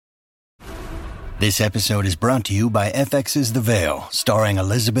This episode is brought to you by FX's The Veil, starring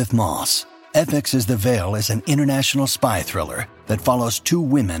Elizabeth Moss. FX's The Veil is an international spy thriller that follows two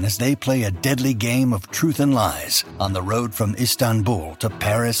women as they play a deadly game of truth and lies on the road from Istanbul to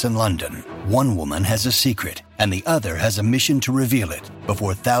Paris and London. One woman has a secret, and the other has a mission to reveal it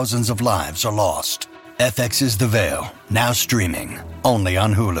before thousands of lives are lost. FX's The Veil, now streaming, only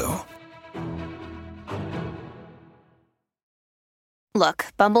on Hulu. Look,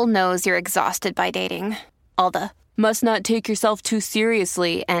 Bumble knows you're exhausted by dating. All the, must not take yourself too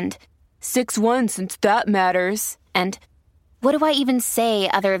seriously, and 6'1" since that matters. And what do I even say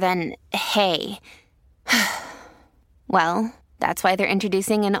other than, hey? Well, that's why they're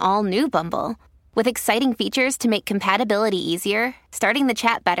introducing an all-new Bumble, with exciting features to make compatibility easier, starting the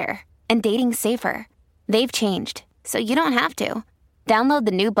chat better, and dating safer. They've changed, so you don't have to. Download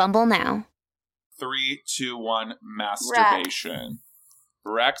the new Bumble now. 3, 2, 1, masturbation.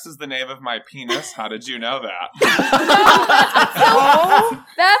 Rex is the name of my penis. How did you know that?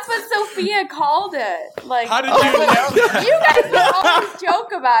 That's what Sophia called it. Like, how did you know that? You guys would always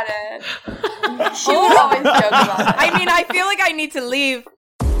joke about it. She would always joke about it. I mean, I feel like I need to leave.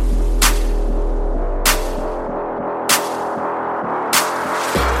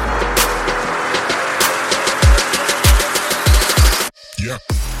 Yeah.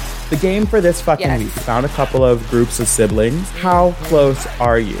 The game for this fucking week. We found a couple of groups of siblings. How close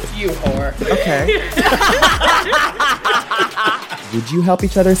are you? You whore. Okay. Would you help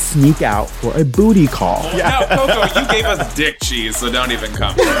each other sneak out for a booty call? Yeah. No, Coco, you gave us dick cheese, so don't even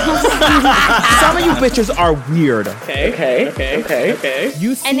come for us. Some of you bitches are weird. Okay.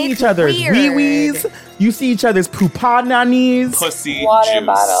 You see each other's wee-wees. You see each other's poopananis. Pussy Water juice.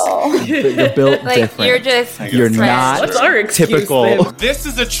 bottle. You're built Like, different. you're just... You're not What's our excuse typical. then? This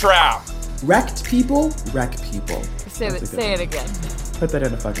is a trap. Wrecked people, wreck people. Say it again. Put that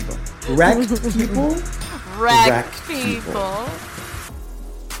in a fucking book. Wrecked people, Wrecked people.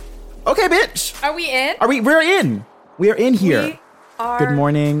 Okay, bitch. Are we in? We're in. We are in here. We are Good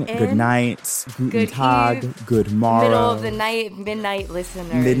morning, in. good night, guten Good Tag, eve. good morrow. Middle of the night, midnight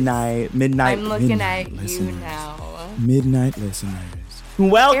listeners. Midnight. I'm looking midnight at listeners. you now. Midnight listeners.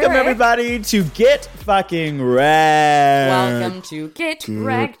 Welcome, Eric. everybody, to Get Fucking Wrecked. Welcome to Get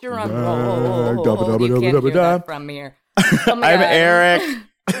Wrecked, drum roll. Wrecked. Dabba, dabba, You can't dabba, hear dabba. that from here. Oh my I'm God. Eric,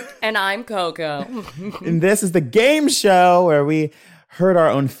 And I'm Coco. and this is the game show where we hurt our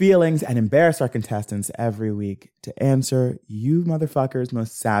own feelings and embarrass our contestants every week to answer you motherfuckers'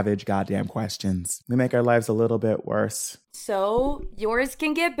 most savage goddamn questions. We make our lives a little bit worse. So yours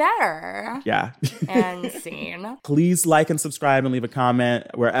can get better. Yeah. And seen. Please like and subscribe and leave a comment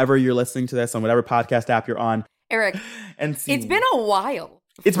wherever you're listening to this on whatever podcast app you're on. Eric, And see. it's been a while.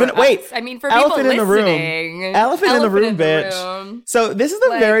 It's for been wait. us. I mean, for Elephant people in the room. listening. Elephant in the room, bitch. room. So this is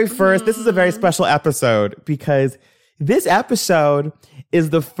the very first. This is a very special episode because this episode is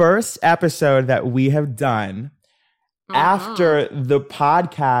the first episode that we have done after the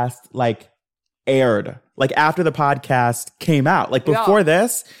podcast aired. Like after the podcast came out. Like before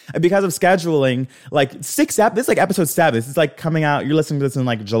this, and because of scheduling, this is like episode 7. This is like coming out. You're listening to this in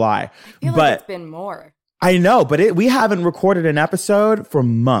like July. I feel like it's been more. I know, but we haven't recorded an episode for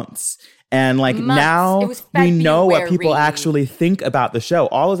months. And now It was we know what February. people actually think about the show.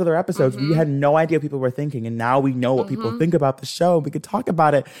 All those other episodes, we had no idea what people were thinking. And now we know what people think about the show. We could talk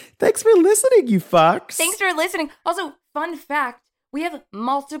about it. Thanks for listening, you fucks. Thanks for listening. Also, fun fact, we have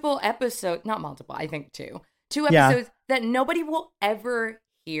multiple episodes, not multiple, I think two episodes that nobody will ever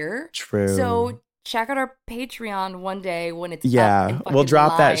hear. True. So check out our Patreon one day when it's up and fucking we'll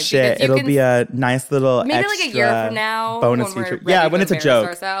drop that live, shit. because you It'll can be a nice little maybe extra like a year from now bonus when we're feature. ready Yeah, to when it's a embarrass joke.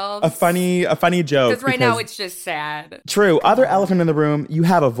 ourselves. A funny joke. Because right now it's just sad. True. Other elephant in the room, you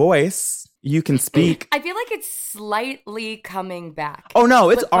have a voice. You can speak. I feel like it's slightly coming back. Oh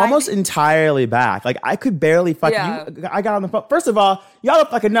no, it's But almost entirely back. Like I could barely fucking. Yeah. I got on the phone. First of all, y'all don't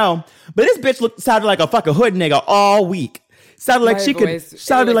fucking know, but this bitch sounded like a fucking hood nigga all week. Sounded like My she could. voice, it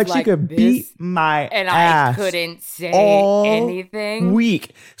Sounded was like she could this, beat my and ass. I couldn't say all anything.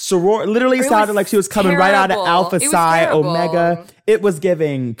 Week. Literally It sounded was like she was coming right out of terrible. Alpha It was Psi terrible. Omega. It was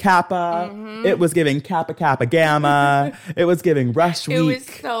giving Kappa. It was giving Kappa Kappa Gamma. It was giving Rush Week. It was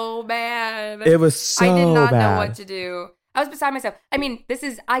so bad. It was so I did not bad. know what to do. I was beside myself. I mean,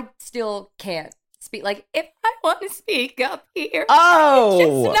 I still can't speak. Like, if I want to speak up here, Oh!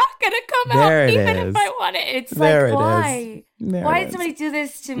 it's not going to come There out, it even is. if I want it. It's There it like, is. why? There Why it did is. somebody do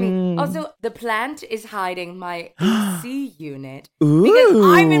this to me? Also, the plant is hiding my AC unit. Ooh. Because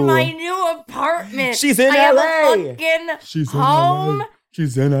I'm in my new apartment. She's in I have LA. a fucking She's in home.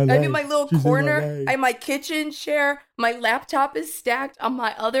 She's in LA. I'm in my little She's corner. in LA. I have my kitchen chair. My laptop is stacked on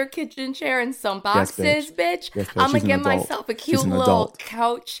my other kitchen chair and some boxes, bitch. Yes, bitch. I'm She's going to an get adult. myself a She's cute an little adult.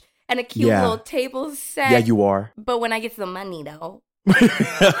 couch and a cute Yeah. little table set. Yeah, you are. But when I get some money, though.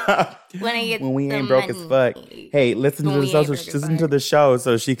 when When we ain't broke as fuck. Hey, listen to the show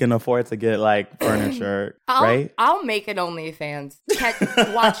so she can afford to get like furniture, right? I'll make an OnlyFans.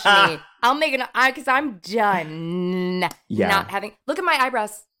 Watch me. I'll make it because I'm done not having. Look at my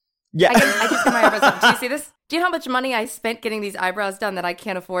eyebrows. Yeah. I just got my eyebrows done. Do you see this? Do you know how much money I spent getting these eyebrows done that I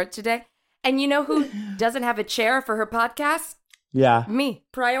can't afford today? And you know who doesn't have a chair for her podcast? Yeah. Me.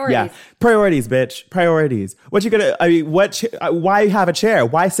 Priorities. Yeah. Priorities, bitch. Priorities. What you gonna, why have a chair?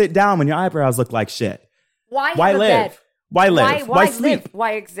 Why sit down when your eyebrows look like shit? Why have Why a live? bed? Why live? Why sleep? Live?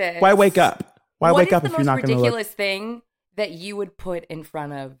 Why exist? Why wake up? Why wake up if you're not What is gonna the most look? ridiculous thing that you would put in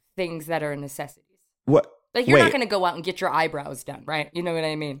front of things that are necessities? What? Like, you're Wait. not going to go out and get your eyebrows done, right? You know what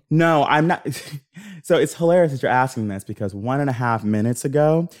I mean? No, I'm not. So it's hilarious that you're asking this because 1.5 minutes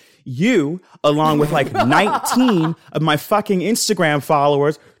ago, you, along with like 19 of my fucking Instagram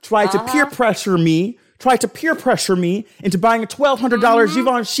followers, tried to peer pressure me into buying a $1,200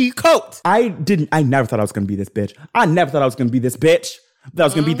 Givenchy coat. I never thought I was going to be this bitch. I never thought I was going to be this bitch. That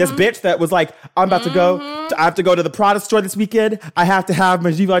was going to be this bitch that was like, I'm about to go. I have to go to the Prada store this weekend. I have to have my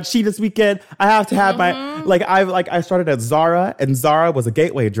Givenchy this weekend. I have to have my, I started at Zara, and Zara was a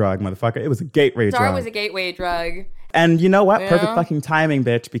gateway drug, motherfucker. It was a gateway drug. Zara was a gateway drug. And you know what? Yeah. Perfect fucking timing,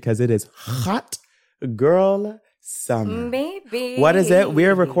 bitch, because it is hot girl summer. Maybe. What is it?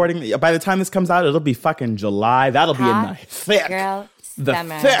 We're recording. By the time this comes out, it'll be fucking July. That'll be in the Hot thick. girl The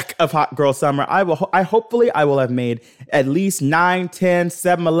summer. thick of hot girl summer. Hopefully I will have made at least 9, 10,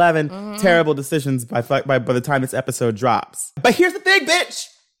 7, 11 terrible decisions by the time this episode drops. But here's the thing, bitch.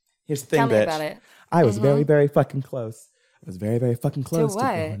 Here's the thing, Tell bitch. me about it. I was very, very fucking close. I was very, very fucking close to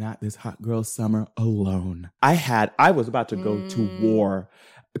what? going out this hot girl summer alone. I was about to go to war.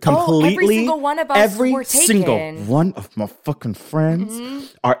 Completely. every single one of us were single taken. one of my fucking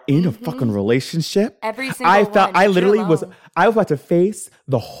friends are in a fucking relationship. Every single one. I You're literally alone. I was about to face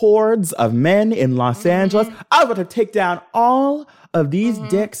the hordes of men in Los Angeles. I was about to take down all of these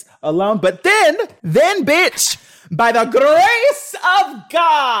dicks alone. But then, bitch, by the grace of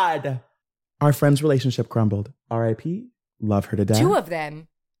God, our friend's relationship crumbled. R.I.P. Love her to death. 2 of them,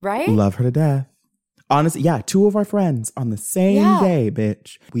 right? Love her to death. Honestly, yeah, 2 of our friends on the same day,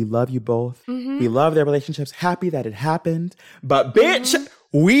 bitch. We love you both. We love their relationships. Happy that it happened. But bitch,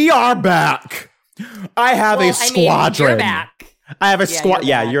 we are back. I have a squadron. You're back. I have a squad. you're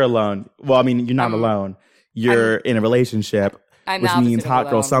Yeah, back. you're alone. Well, I mean, you're not alone. You're in a relationship, I'm which the means opposite of hot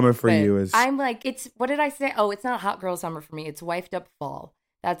girl alone, summer for but you is I'm like, what did I say? Oh, it's not hot girl summer for me. It's wifed up fall.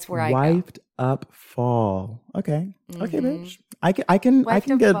 That's where I go. wiped up fall. Okay, bitch. I can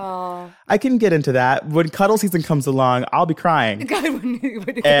Wifed up get fall. I can get into that. When cuddle season comes along, I'll be crying. God,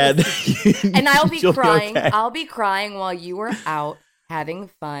 And and I'll be you'll crying. okay. I'll be crying while you are out having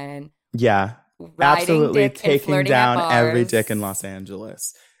fun. Yeah. Riding Absolutely dick and taking flirting at down every bars. dick in Los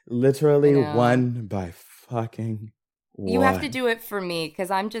Angeles. Literally I know. one by fucking one. You have to do it for me because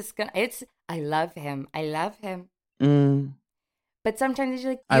I'm just gonna. I love him. Mm, But sometimes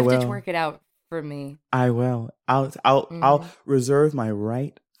you're like, I you have to will. twerk it out for me. I will. I'll reserve my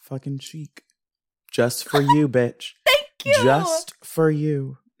right fucking cheek. Just for you, bitch. Thank you. Just for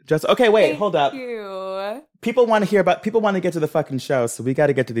you. Okay, wait, Thank hold up. you. People want to get to the fucking show, so we got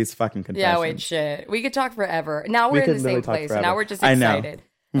to get to these fucking confessions. Yeah, wait, shit. We could talk forever. Now We we're in could the literally same talk place. forever. Now we're just I know. excited.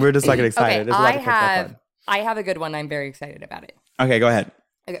 We're just fucking excited. Okay, There's a lot to catch up I have a good one. I'm very excited about it. on. Okay, go ahead.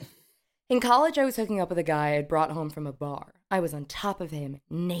 Okay. In college, I was hooking up with a guy I'd brought home from a bar. I was on top of him,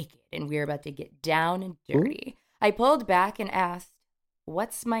 naked, and we were about to get down and dirty. I pulled back and asked,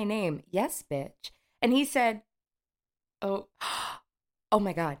 "What's my name?" "Yes, bitch." And he said, oh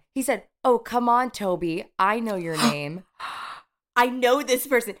my God. He said, "Oh, come on, Toby. I know your name. I know this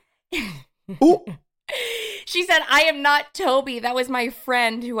person." Ooh. She said, "I am not Toby. That was my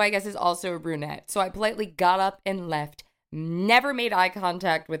friend, who I guess is also a brunette." So I politely got up and left. Never made eye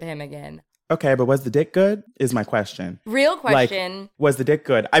contact with him again. Okay, but was the dick good? Is my question. Real question. Like, was the dick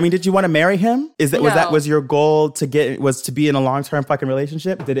good? I mean, did you want to marry him? Was your goal to be in a long-term fucking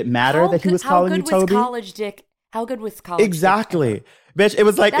relationship? Did it matter that he was calling you Toby? How good was college Exactly. dick Bitch, it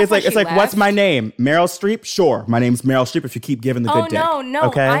was like, That's it's why like, she what's left. my name? Meryl Streep? Sure. My name's Meryl Streep if you keep giving the good dick. Oh, no.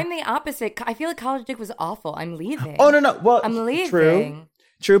 Okay? I'm the opposite. I feel like college dick was awful. I'm leaving. Oh, no. Well, I'm leaving. True.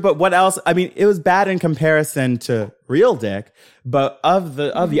 True, but what else? I mean, it was bad in comparison to real dick, but of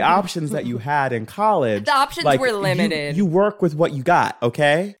the options that you had in college, The options were limited. You work with what you got,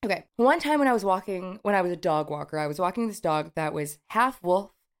 okay? Okay. One time when I was a dog walker, I was walking this dog that was half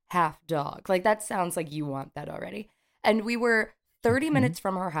wolf, half dog. Like, that sounds like you want that already. And we were 30 minutes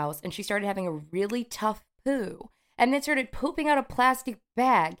from her house, and she started having a really tough poo. And then started pooping out a plastic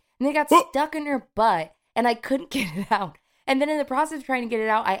bag. And then it got stuck in her butt, and I couldn't get it out. And then in the process of trying to get it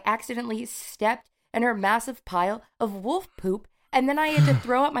out, I accidentally stepped in her massive pile of wolf poop. And then I had to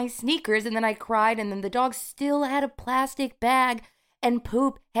throw out my sneakers, and then I cried, and then the dog still had a plastic bag and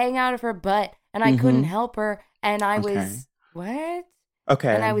poop hanging out of her butt, and I couldn't help her. And I was, what?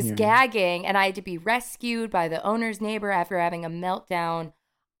 Okay. And I was gagging, and I had to be rescued by the owner's neighbor after having a meltdown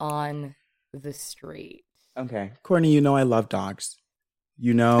on the street. Okay. Courtney, you know I love dogs.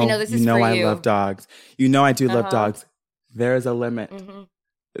 You know, I know this is for I you. love dogs. You know I do love dogs. There is a limit.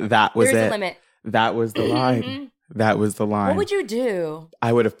 That was There's it. a limit. That was the line. That was the line. What would you do?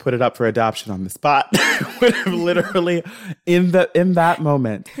 I would have put it up for adoption on the spot. Would have literally in that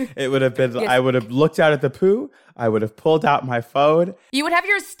moment. It would have been. Yes. I would have looked out at the poo. I would have pulled out my phone. You would have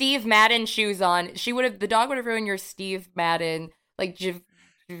your Steve Madden shoes on. The dog would have ruined your Steve Madden,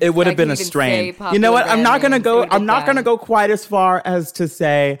 It would have been a strain. You know what? I'm not gonna go quite as far as to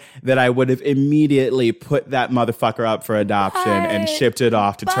say that I would have immediately put that motherfucker up for adoption and shipped it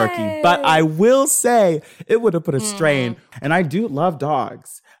off to Turkey. But I will say it would have put a strain. And I do love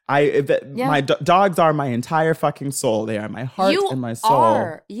dogs. My dogs are my entire fucking soul. They are my heart and my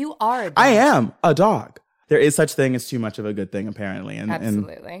soul. You are a dog. I am a dog. There is such thing as too much of a good thing, apparently.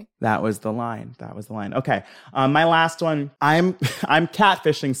 Absolutely. And that was the line. Okay. My last one. I'm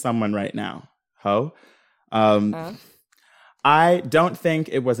catfishing someone right now. I don't think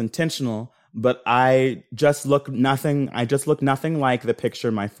it was intentional, but I just look nothing like the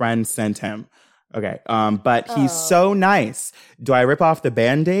picture my friend sent him. Okay. But he's so nice. Do I rip off the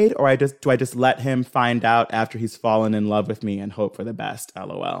Band-Aid, or do I just let him find out after he's fallen in love with me and hope for the best?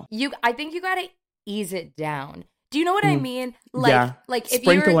 LOL. I think you gotta ease it down. Do you know what I mean? If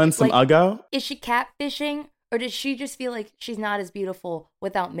sprinkle in some Uggo. Is she catfishing, or does she just feel like she's not as beautiful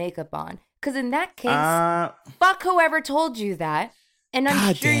without makeup on? Because in that case, fuck whoever told you that. And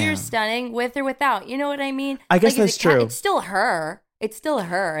I'm sure you're stunning with or without. You know what I mean? I guess that's true. It's still her. It's still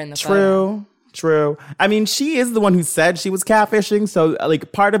her in the photo. True. I mean, she is the one who said she was catfishing. So,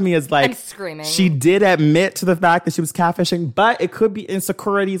 part of me is like, I'm screaming. She did admit to the fact that she was catfishing, but it could be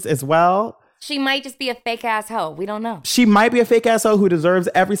insecurities as well. She might just be a fake ass hoe. We don't know. She might be a fake ass hoe who deserves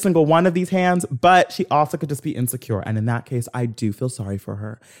every single one of these hands, but she also could just be insecure. And in that case, I do feel sorry for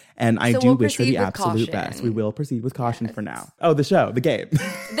her. And I do wish her the absolute best. We will proceed with caution for now. Oh, the show, the game.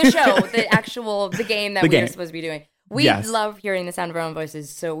 The game that we were supposed to be doing. We love hearing the sound of our own voices,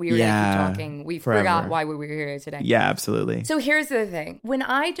 so we were going to keep talking. We forgot why we were here today. Yeah, absolutely. So here's the thing. When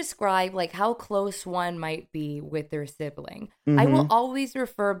I describe how close one might be with their sibling, I will always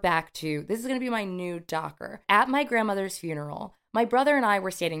refer back to, this is going to be my new docker. At my grandmother's funeral, my brother and I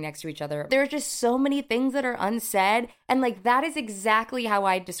were standing next to each other. There are just so many things that are unsaid, and that is exactly how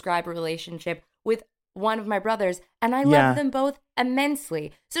I describe a relationship with one of my brothers, and I love them both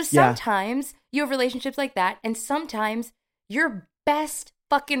immensely. So sometimes you have relationships like that, and sometimes you're best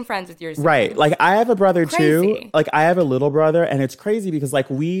fucking friends with your sibling. Right. I have a brother too. I have a little brother, and it's crazy because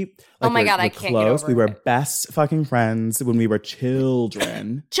oh my God, I can't get over We were best fucking friends when we were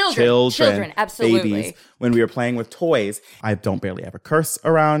children. Children, absolutely. Babies, when we were playing with toys. I don't barely ever curse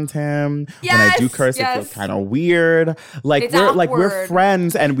around him. When I do curse, it feels kind of weird. We're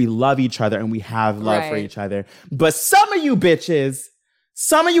friends, and we love each other, and we have love for each other. But some of you bitches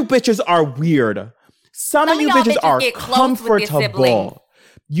are weird. Some of you bitches are comfortable.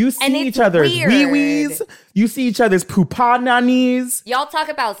 You see each other's wee-wees. You see each other's poopananis. Y'all talk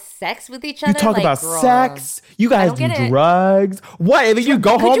about sex with each other? You talk about sex. You guys do drugs. What? And then you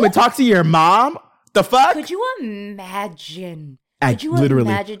go home and talk to your mom? The fuck? Could you imagine? Could you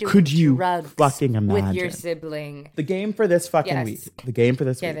fucking imagine with your sibling? The game for this fucking week. The game for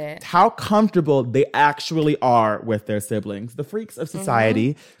this week. How comfortable they actually are with their siblings. The freaks of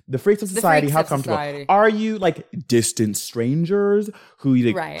society. The freaks of society. How comfortable are you? Distant strangers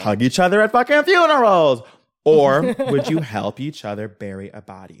who hug each other at fucking funerals? Or would you help each other bury a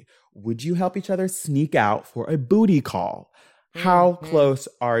body? Would you help each other sneak out for a booty call? How close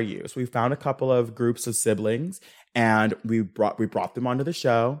are you? So we found a couple of groups of siblings, and we brought them onto the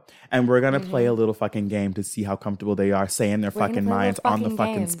show, and we're gonna play a little fucking game to see how comfortable they are saying their fucking minds on the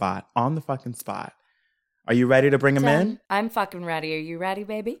fucking spot. On the fucking spot. Are you ready to bring them in? I'm fucking ready. Are you ready,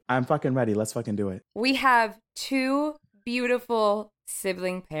 baby? I'm fucking ready. Let's fucking do it. We have two beautiful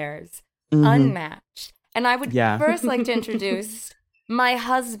sibling pairs, unmatched. And I would first like to introduce my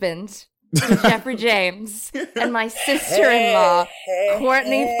husband, Jeffrey James, and my sister-in-law,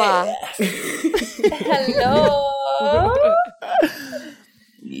 Courtney Fox. Hello.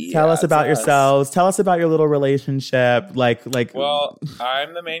 Tell us about yourselves. Tell us about your little relationship. Well,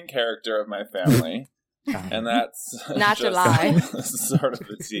 I'm the main character of my family. And that's not to lie. Sort of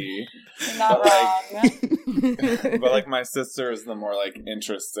the tea. You're not wrong. But like my sister is the more like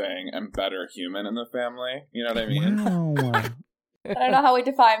interesting and better human in the family. You know what I mean? Wow. I don't know how we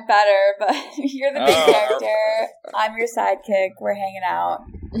define better, but you're the main character. I'm your sidekick. We're hanging out.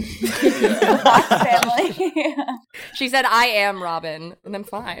 Family. She said, I am Robin, and I'm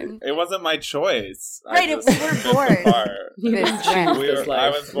fine. It wasn't my choice. Right, we're born. I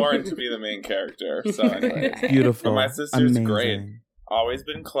was born to be the main character. So anyway. Beautiful. But my sister's amazing. great. Always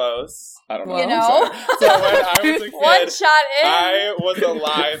been close. I don't know. You know? So when I was a kid, one shot in. I was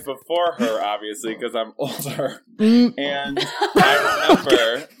alive before her, obviously, because I'm older. And I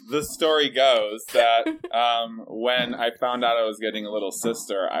remember, the story goes that when I found out I was getting a little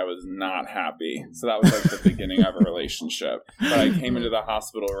sister, I was not happy. So that was like the beginning of a relationship. But I came into the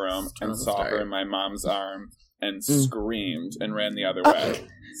hospital room and saw her in my mom's arm and screamed and ran the other way.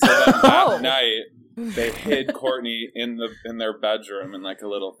 So then that night, they hid Courtney in their bedroom in like a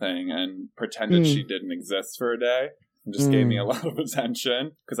little thing and pretended she didn't exist for a day and just gave me a lot of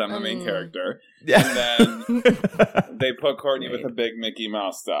attention because I'm the main character. And then they put Courtney with a big Mickey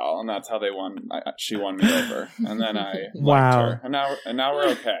Mouse doll, and that's how they won. She won me over, and then I liked her, and now we're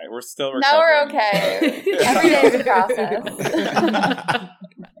okay. We're still recovering. Now we're okay. Every day is a process.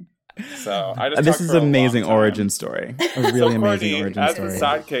 So I just this is an amazing origin origin story. A really amazing origin as story. a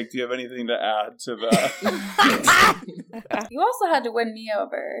sidekick, do you have anything to add to the? You also had to win me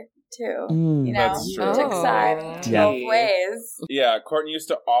over too. You know, That's true. took side both ways. Yeah, Courtney used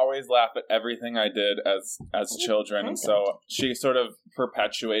to always laugh at everything I did as children, and so she sort of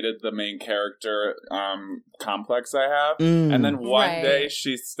perpetuated the main character complex I have. And then one day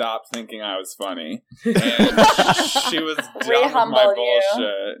she stopped thinking I was funny, and she was done with my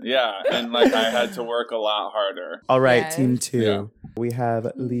bullshit. Yeah, and like I had to work a lot harder. All right, team 2. Yeah. We have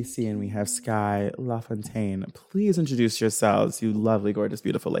Lisi and we have Sky LaFontaine. Please introduce yourselves, you lovely, gorgeous,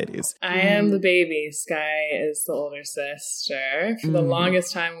 beautiful ladies. I am the baby. Sky is the older sister. For the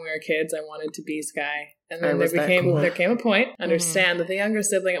longest time when we were kids, I wanted to be Sky. And then there came a point, understand that the younger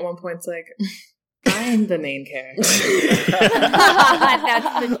sibling at one point's like, I'm the main character.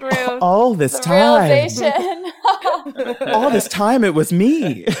 That's the truth. All this time. All this time it was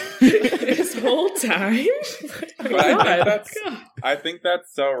me. This whole time? But I think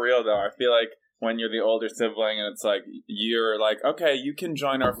that's so real, though. I feel like when you're the older sibling and it's like, you're like, okay, you can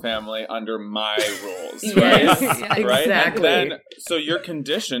join our family under my rules, right? Right? Exactly. And then, so you're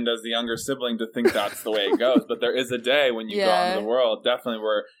conditioned as the younger sibling to think that's the way it goes. But there is a day when you go out into the world, definitely,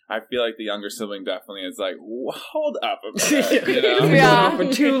 where I feel like the younger sibling definitely is like, hold up a minute, you know?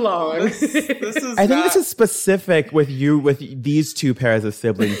 For too long. This is I think this is specific with these two pairs of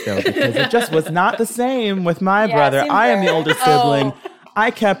siblings, though, because it just was not the same with my brother. I am the older sibling. I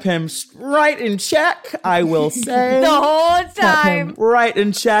kept him right in check, I will say. The whole time. Kept him right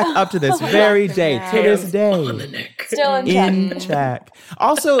in check up to this very day. To this day. Still in check.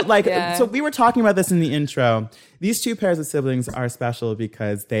 Also, so we were talking about this in the intro. These two pairs of siblings are special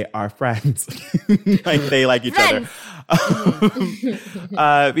because they are friends. They like each other.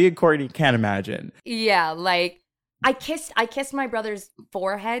 Me and Courtney can't imagine. Yeah, I kissed my brother's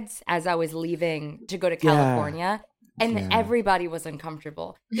foreheads as I was leaving to go to California. And everybody was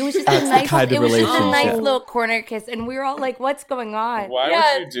uncomfortable. It was just a nice little corner kiss, and we were all like, "What's going on?"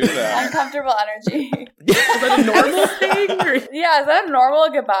 Why would you do that? Uncomfortable energy. Is that a normal thing? Yeah, is that a normal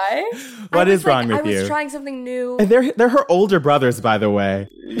goodbye? What is wrong with you? I was trying something new. And they're her older brothers, by the way.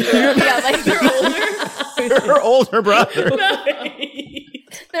 They're older. They're her older brothers.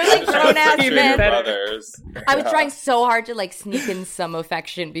 They're like grown-ass men. Brothers. I was trying so hard to sneak in some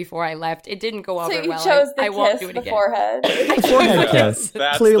affection before I left. It didn't go over well. So you chose the I won't do kiss, it the again. forehead. Forehead kiss.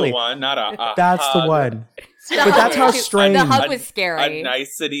 That's Clearly. the one, not a That's hug. the one. But that's how strange. The hug was scary. A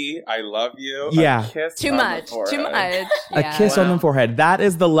nicety, I love you. Yeah. A kiss Too on much. the forehead. Too much. A kiss on the forehead. That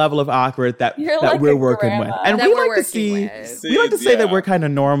is the level of awkward that we're working with. And That we we're like to working see with. we like to say that we're kind of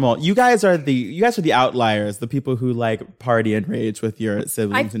normal. You guys are the outliers, the people who party and rage with your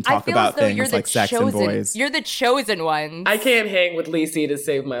siblings and talk about things like sex and boys. You're the chosen ones. I can't hang with Lisi to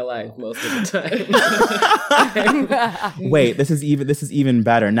save my life most of the time. Wait, this is even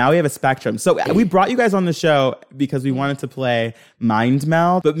better. Now we have a spectrum. So we brought you guys on the show show because we wanted to play Mind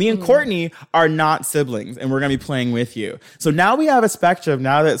Meld. But me and Courtney are not siblings, and we're going to be playing with you. So now we have a spectrum,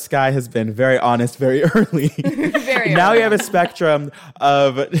 now that Sky has been very honest very early. Now we have a spectrum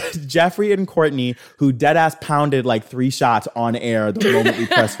of Jeffrey and Courtney, who deadass pounded like 3 shots on air the moment we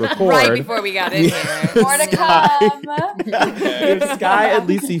pressed record. Right before we got in here. More to come. Sky and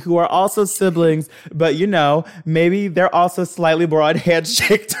Lisi, who are also siblings, but you know, maybe they're also slightly more on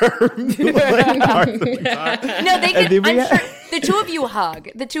handshake terms. No, they can. I'm sure the two of you hug.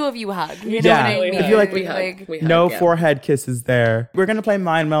 You know what I mean? I feel like we hug. No forehead kisses there. We're gonna play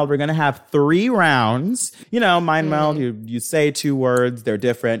Mind Meld. We're gonna have 3 rounds. You know, Mind Meld. You say 2 words. They're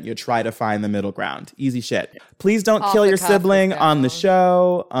different. You try to find the middle ground. Easy shit. Please don't kill your sibling on the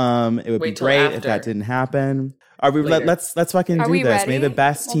show. It would be great if that didn't happen. Are we? Let's fucking do this. Ready? May the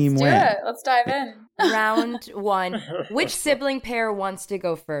best team win. Let's dive in. Round 1. Which sibling pair wants to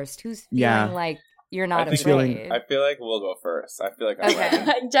go first? Who's feeling like you're not afraid? I feel like we'll go first. I feel like I'm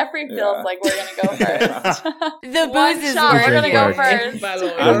ready. Jeffrey feels like we're gonna go first. The booze is we're gonna go first. I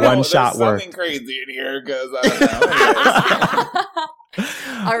don't know. One shot There's work. something crazy in here because I don't know.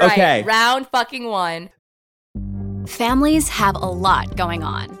 All right, Okay. round fucking 1. Families have a lot going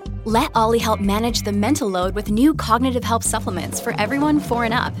on. Let Ollie help manage the mental load with new cognitive help supplements for everyone 4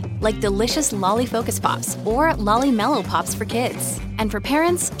 and up, like delicious Lolly Focus Pops or Lolly Mellow Pops for kids. And for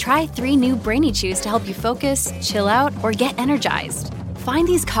parents, try 3 new Brainy Chews to help you focus, chill out, or get energized. Find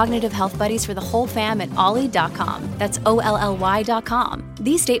these cognitive health buddies for the whole fam at ollie.com. That's OLLY.com.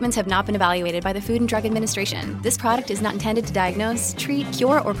 These statements have not been evaluated by the Food and Drug Administration. This product is not intended to diagnose, treat,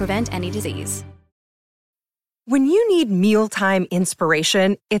 cure, or prevent any disease. When you need mealtime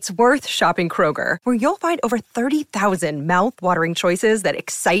inspiration, it's worth shopping Kroger, where you'll find over 30,000 mouth-watering choices that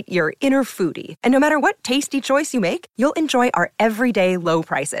excite your inner foodie. And no matter what tasty choice you make, you'll enjoy our everyday low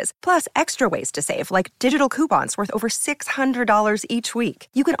prices, plus extra ways to save, like digital coupons worth over $600 each week.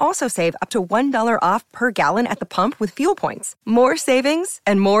 You can also save up to $1 off per gallon at the pump with fuel points. More savings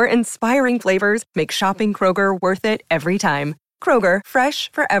and more inspiring flavors make shopping Kroger worth it every time. Kroger,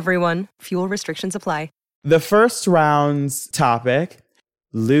 fresh for everyone. Fuel restrictions apply. The first round's topic,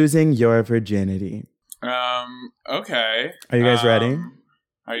 losing your virginity. Okay. Are you guys ready?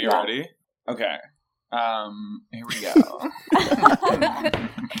 Are you ready? Okay. Here we go. All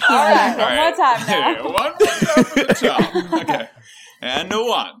right, one more time now. One more time from the top. Okay. And a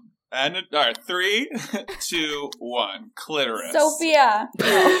 1. And all right, 3, 2, 1. Clitoris. Sophia.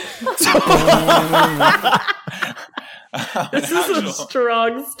 This is a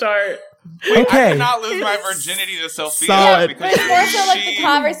strong start. Wait, Okay. I did not lose my virginity to Sophia. Solid. Because But it's more so like the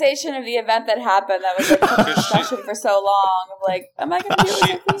conversation of the event that happened that was like a discussion for so long. Of like, am I going to be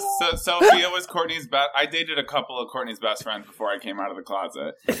with Sophia? Sophia was Courtney's best. I dated a couple of Courtney's best friends before I came out of the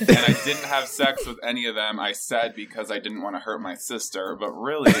closet, and I didn't have sex with any of them. I said because I didn't want to hurt my sister, but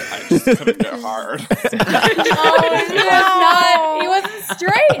really, I just couldn't get hard. He wasn't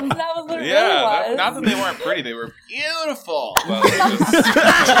straight. That was what it really was. Not that they weren't pretty; they were beautiful. But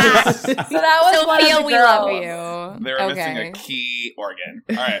So that was one of Sophia, the we love girls. you. they were missing a key organ.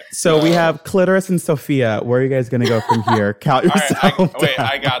 All right. So we have Clitoris and Sophia. Where are you guys going to go from here? Count All yourself right. down. Wait,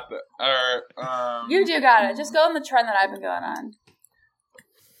 I got the. You do got it. Just go on the trend that I've been going on.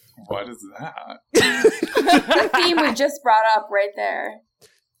 What is that? The theme we just brought up right there.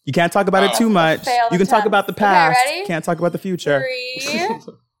 You can't talk about it too much. Failed You can talk attempt. about the Okay, past. ready? Can't talk about the future. 3.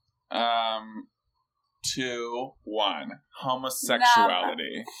 2, 1.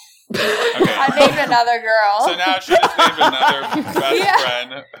 Homosexuality. Okay. I named another girl. So now she just named another best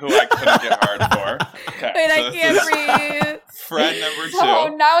friend who I couldn't get hard for. Okay. Wait, so I can't breathe. Friend number 2. So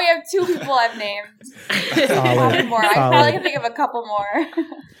now we have 2 people I've named. Probably more. I probably can think of a couple more.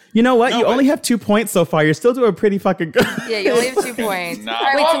 You know what? No, you but- only have 2 points so far. You're still doing pretty fucking good. Yeah, you only have 2 points. Nah. All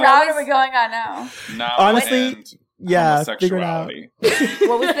right, Wait, what so round what are we going on now? Nama Honestly, and yeah, figure it out. homosexuality.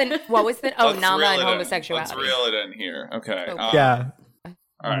 What was the Let's Nama reel and it in. homosexuality. Let's reel it in here. Okay. Okay. Yeah.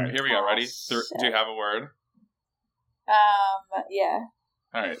 All right, here we go. Ready? shit. Do you have a word? Yeah.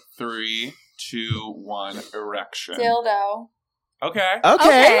 All right. 3, 2, 1. Erection. Dildo. Okay.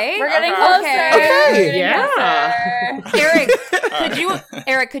 Okay. We're getting Okay. closer. Okay. We're getting Yeah. closer.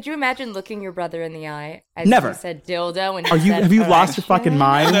 Eric, could you imagine looking your brother in the eye as Never. you said dildo and Are you? Have you lost your fucking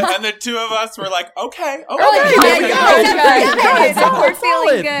mind? And the 2 of us were like, okay. like, Okay. yeah, okay. yeah. We're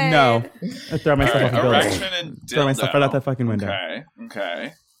feeling good. No. I throw All myself right. off the building. Erection and dildo. Throw myself right out that fucking window.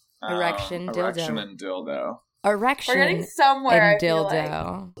 Okay. Erection, dildo. Erection and dildo. Erection We're getting somewhere. and I feel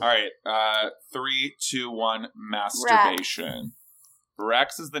dildo. like. All right. 3, 2, 1. Masturbation.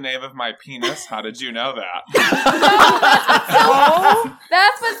 Rex is the name of my penis. How did you know that?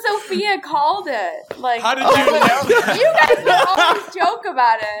 That's what Sophia called it. Like, how did you know that? You guys would always joke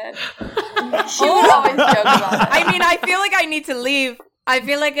about it. She would always joke about it. I mean, I feel like I need to leave. I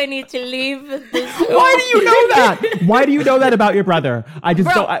feel like I need to leave this. Why do you know that? Why do you know that about your brother? I just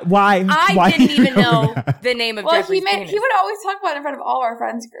don't. Why? I didn't even know the name of Jeffrey's penis. He would always talk about it in front of all our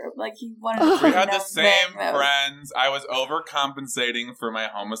friends group. Like, he wanted to We had the same friends. I was overcompensating for my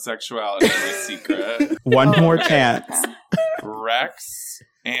homosexuality as a secret. One more chance. Rex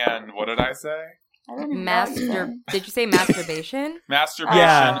and what did I say? Did you say masturbation? Masturbation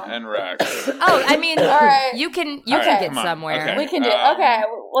and Rex. Oh, I mean, all right. you can right, get somewhere. Okay. We can do it. Okay,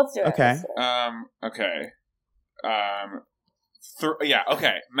 let's do it. Okay.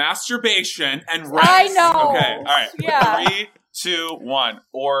 Okay. Masturbation and Rex. I know. Okay. All right. Yeah. 3, 2, 1.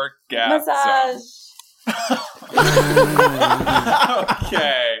 Orgasm. Massage.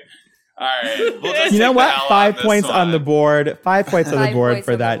 Okay. All right. We'll just You know take what? the L 5 on points this on the one. board. 5 points on the board points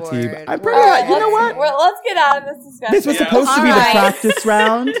for on the that board. team. I'm All pretty. right, You know what? Let's get out of this discussion. This was supposed to be the All right. practice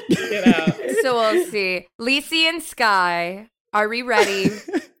round. Get out. So we'll see. Lacey and Sky, are we ready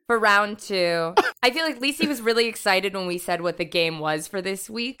for round 2? I feel like Lacey was really excited when we said what the game was for this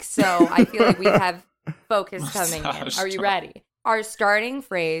week, so I feel like we have focus coming in. Are you ready? Our starting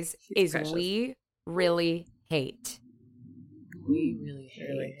phrase is "we really hate." We really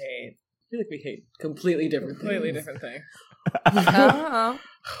hate. I feel like we hate completely different thing. Oh.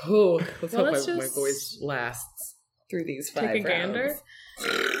 Let's hope my voice lasts through these 5 Take a rounds. gander.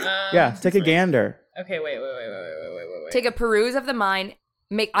 Yeah, take a gander. Okay, wait. Take a peruse of the mind.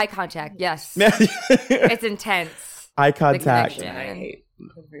 Make eye contact. Yes. It's intense. Eye contact. The connection. I hate. I'm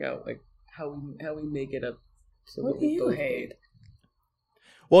trying to figure out like how we make it up so what we both hate.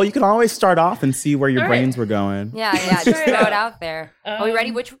 Well, you can always start off and see where your All brains were going. Yeah, just throw it out there. Are we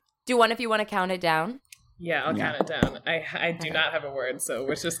ready? Do one if you want to count it down. Yeah, I'll count it down. I do not have a word, so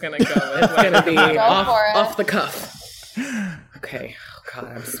we're just gonna go with it's gonna be off the cuff. Okay. Oh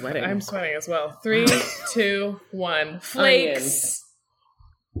God, I'm sweating. I'm sweating as well. 3, 2, 1. Flakes.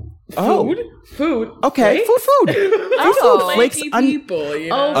 Food. Okay, Flakes? food. Oh. Flakes. People, you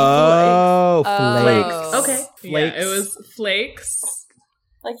know. Flakes. Okay. Yeah, it was flakes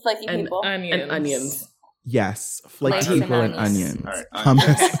Like flaky people. onions. And onions. Yes, flakes, Flakes people, and and onions. All right,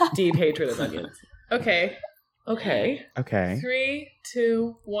 Hummus. Deep hatred of onions. Okay. Okay. Okay. 3,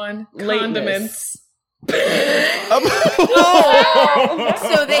 2, 1. Lateness. Condiments.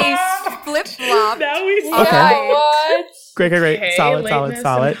 So they flip flop. Now we see. Okay. What? Great. Okay, Solid. lateness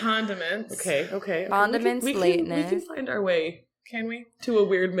Solid. and condiments. Okay. Condiments, we can lateness. find our way Can we? to a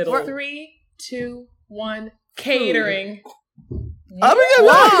weird middle. 3, 2, 1. Catering.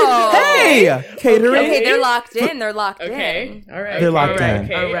 Whoa. Hey, catering. Okay, they're locked in. Okay. All right. They're locked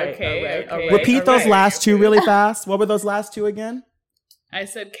in. Okay. Repeat those last two really fast. What were those last two again? I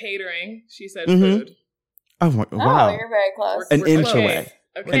said catering. She said Mhm. food. Oh, wow. Oh, you're very close. An We're inch close. away.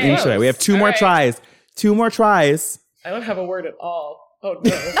 Okay. An inch away. We have two All more right. tries. Two more tries. I don't have a word at all. Oh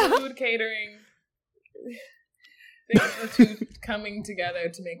no. Food, catering. Things are two coming together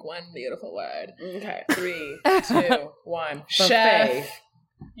to make one beautiful word. Okay. 3, 2, 1. Chef.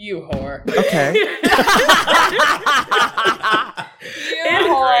 You whore. Okay.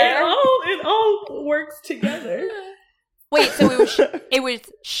 It all works together. Wait, so it was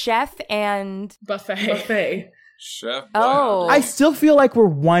chef and Buffet. Chef. oh. I still feel like we're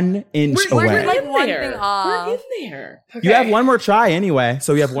 1 inch We're away. like one there. thing off. We're in there. You have one more try anyway,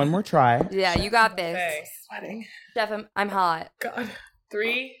 so you have one more try. Yeah, you got this. Okay. Sweating. Chef, I'm hot. God.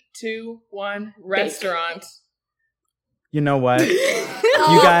 3, 2, 1. Restaurant. You know what?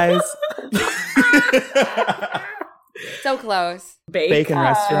 You guys. So close. Bacon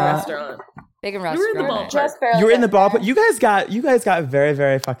restaurant. Bacon You were in the restaurant. ballpark. Just barely. You were in the got ballpark. You guys got very,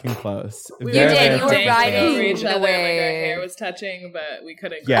 very fucking close. We Very, did. very You were fucking riding close. over each the other. Like our wave. hair was touching, but we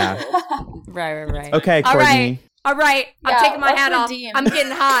couldn't. Yeah. grapple. Right. Okay, All Courtney. right. I'm Yeah, taking my let's hat off. redeem. I'm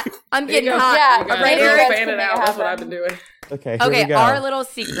getting hot. I'm There you getting go. hot. Yeah, You got right, it. Eric. Eric? Fan it out. That's what I've been doing. Okay, here we Okay, go. our little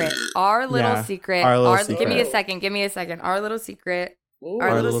secret. Our little secret. Our little secret. Give me a second. Our little secret. Ooh.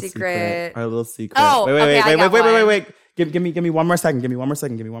 Our little secret. Our little secret. Oh, wait, okay, I got one. wait. Give me one more second. Give me one more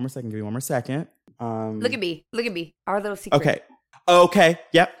second. Look at me. Our little secret. Okay.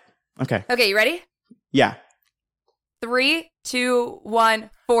 Yep. Okay. Okay, you ready? Yeah. 3, 2, 1.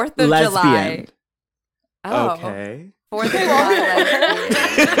 4th of Lesbian. July. Oh. Okay. 4th of July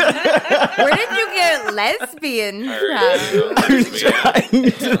lesbian. Where did you get lesbian from? I'm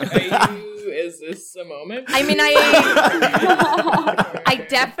trying to- Are you Is this a moment? I mean, I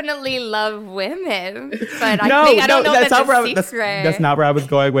definitely love women, but I don't know that's a secret. That's not where I was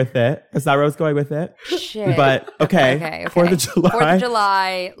going with it. Shit. But okay. 4th of July. 4th of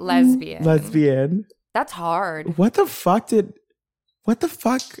July, lesbian. Lesbian. That's hard. What the fuck?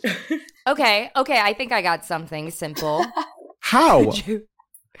 Okay, I think I got something simple. How?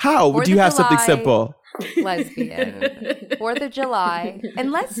 How do you have something simple? Lesbian. 4th of July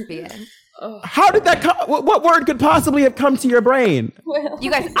and lesbian. How did that come? What word could possibly have come to your brain?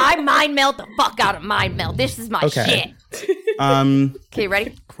 You guys, I mind meld the fuck out of mind meld. This is my shit. Okay,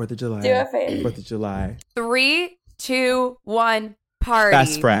 ready? 4th of July. Do it, Faith. 4th of July. 3, 2, 1, party.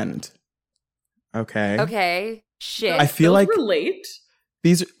 Best friend. Okay. Shit. I feel like relate.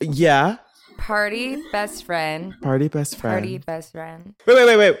 These, yeah. Party, best friend. Party, best friend. Party, best friend.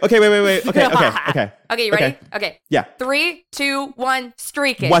 Wait. Okay, wait. Okay. Okay, you ready? Okay. Yeah. 3, 2, 1,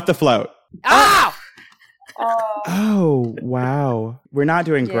 streak it. What the float? Ow! Oh, wow. We're not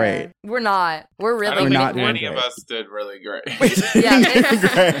doing great. We're not. We're really I don't not think doing any great. of us did really great.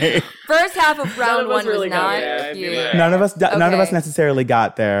 Great. First half of round one was not Yeah. None of us necessarily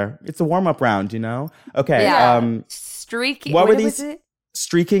got there. It's a warm-up round, you know? Okay. Yeah. Streaking. What were was these? it?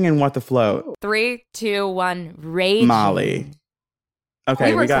 Streaking and what the float? 3, 2, 1, raging. Molly.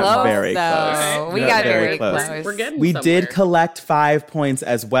 Okay, we got close, very though. close. We got very close. We're getting We somewhere. did collect 5 points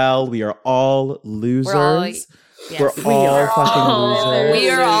as well. We are all losers. We're all fucking losers. We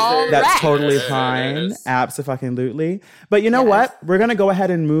are all That's wrecked. totally fine. Abso-fucking-lutely. But you know what? We're going to go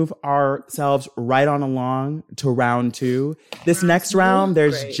ahead and move ourselves right on along to round 2. This next round,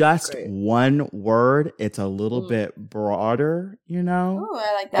 there's just one word. It's a little bit broader, you know? Ooh,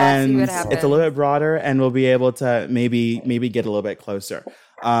 I like that. And See what happens. it's a little bit broader, and we'll be able to maybe get a little bit closer.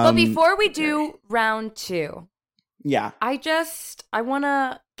 But before we do round 2, yeah. I want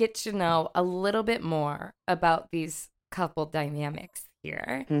to get to know a little bit more about these couple dynamics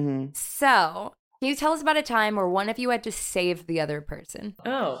here. Mm-hmm. So, can you tell us about a time where one of you had to save the other person?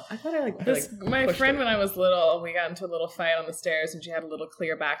 Oh, I thought I like this. My friend, when I was little, we got into a little fight on the stairs, and she had a little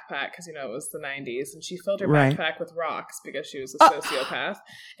clear backpack because, you know, it was the 90s, and she filled her backpack with rocks because she was a sociopath.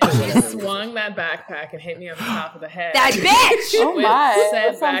 And she swung that backpack and hit me on the top of the head. That bitch! Oh my. With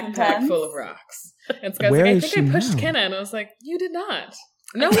said That sounds backpack intense. full of rocks. And Scott's Where like, I is think she I pushed now? Kenna. And I was like, you did not.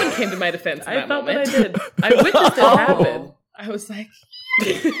 No one came to my defense in I that thought moment. that I did. I witnessed it happen. I was like...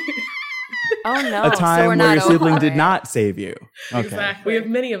 Oh, no. A So time we're where not your sibling over did it. not save you. Okay. Exactly. We have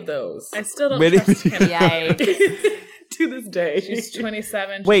many of those. I still don't Many- trust Kenna. Yikes. To this day. She's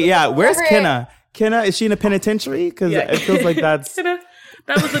 27. Wait, yeah. Where's Whatever. Kenna? Kenna, is she in a penitentiary? Because Yeah. it feels like that's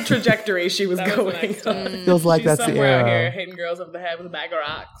That was the trajectory she was That was going the next on. one. feels like She's that's the somewhere out here era. hitting girls over the head with a bag of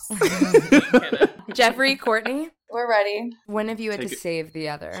rocks. Kenna. Jeffrey, Courtney, We're ready. one of you had Take to it- save the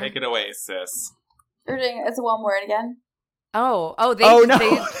other. Take it away, sis. We're doing it's one word again. Oh, they, Oh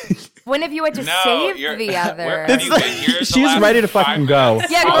no. one of you had to No, save you're- the where other. have you been here the She's last ready to 5 fucking go.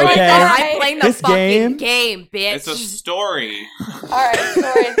 minutes? Yeah, Oh, Courtney, Okay. I'm playing the This fucking game- game, bitch. It's a story. All right,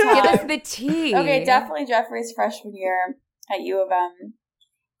 story Give time. us the tea. Okay, definitely Jeffrey's freshman year at U of M.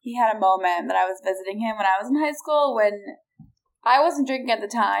 He had a moment that I was visiting him when I was in high school when I wasn't drinking at the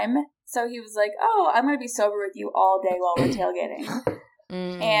time. So he was like, oh, I'm going to be sober with you all day while we're tailgating.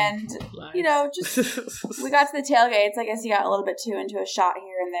 And, you know, just we got to the tailgates. I guess he got a little bit too into a shot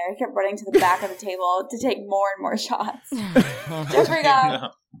here and there. He kept running to the back of the table to take more and more shots. Jeffrey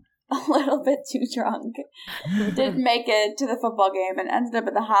got a little bit too drunk. Didn't make it to the football game and ended up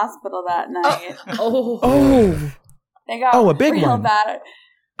at the hospital that night. Oh, They got Oh, a big real one. bad.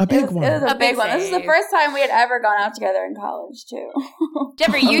 a big It was one. a A big big one. This is the save. first time we had ever gone out together in college, too.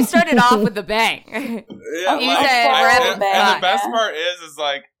 Jeffrey, you started off with the bang. Yeah, You said we're at the and back. the best part is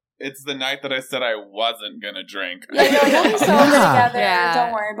like it's the night that I said I wasn't gonna drink. Yeah, you're like, we'll be sober Yeah. together. Yeah.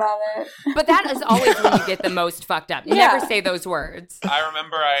 Don't worry about it. But that is always when you get the most fucked up. You Yeah. never say those words. I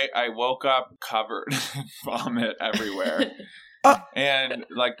remember I woke up covered in vomit everywhere. And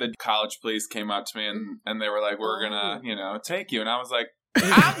like the college police came up to me and they were like, we're gonna, take you. And I was like,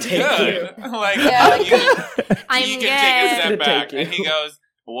 I'm good. Like, Yeah, you I'm can good. take a step Take back. you. And he goes,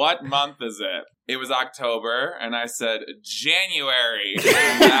 what month is it? It was October. And I said, January.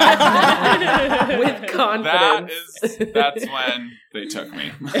 With confidence. That's when they took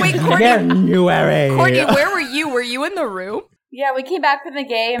me. Wait, Courtney, January. Courtney, where were you? Were you in the room? Yeah, we came back from the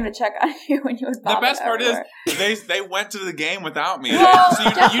game to check on you when you would The vomit best part everywhere. is they went to the game without me. Well, So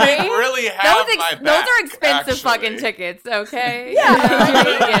you Jeffrey, didn't really have my Those back. are expensive actually. fucking tickets, okay? Yeah. I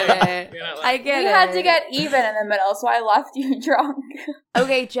get it. You're not like, I get we it. had to get even in the middle, so I left you drunk.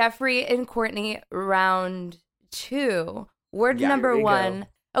 Okay, Jeffrey and Courtney, round 2. Word Yeah, number here we 1,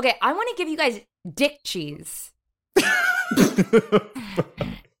 Okay, I want to give you guys dick cheese.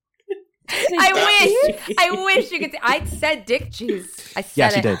 I wish you could. I said dick cheese. I said Yeah,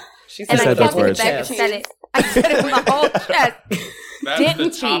 she it. did. She And said I those can't words. take it back. I said it. I said it with my whole chest. That's Dick the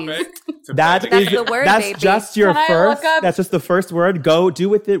cheese. topic. That's the word, baby. just your Can I first. look up- That's just the first word. Go do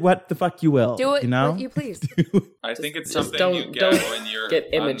with it what the fuck you will. Do it You know? what you please. I think it's just something you don't get when you're get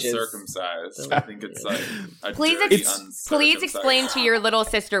images. uncircumcised. I think it's like a Please, dirty please explain to your little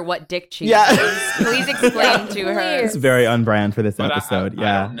sister what dick cheese Yeah. is. Please explain to her. It's very unbrand for this But episode. I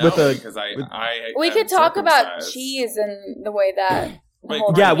yeah. don't know because I We am could talk about circumcised. cheese and the way that. Wait,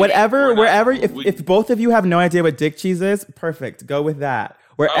 whole Yeah, thing- whatever, We're not- wherever. we- If both of you have no idea what dick cheese is, perfect. Go with that.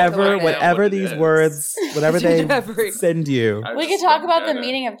 Wherever, I know whatever what it these is. words, whatever they Whatever. send you. I We just could talk don't about the get it.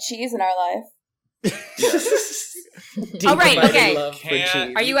 meaning of cheese in our life. All right, Deep-abiding okay. love for Can't-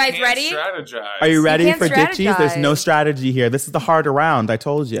 cheese. Are you guys can't ready? Strategize. Are you ready can't for dick cheese? There's no strategize. strategy here. This is the harder round. I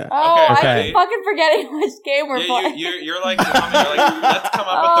told you. Oh, Okay. I'm fucking forgetting which game we're Yeah, playing. you're like, let's come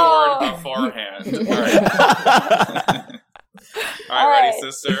up with the word beforehand. All right. All right, ready,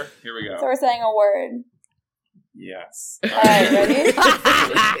 sister? Here we go. So we're saying a word. Yes. All right, ready?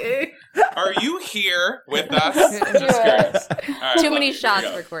 Are you here with us? Do it. All right, Too well, many here we shots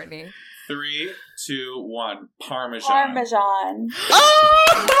go. for Courtney. 3, 2, 1. Parmesan. Parmesan.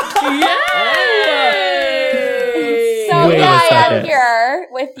 Yay! So Wait a yeah, I am second. here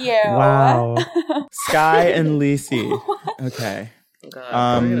with you. Wow. Sky and Lisi. Okay.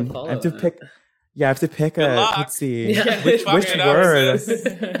 God, we're gonna follow I have to that. pick. Yeah, I have to pick Good a. luck. Let's see. Yeah. Which Fuck it up, word? sis.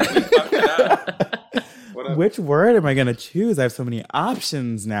 Fuck it up. What up? Which word am I gonna choose? I have so many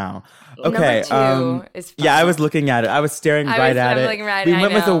options now. Okay. Number 2 is fun. Yeah, I was looking at it. I was staring I right was at it. looking right- we I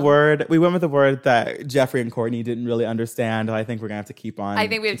went with a know. word. We went with a word that Jeffrey and Courtney didn't really understand. I think we're gonna have to keep on. I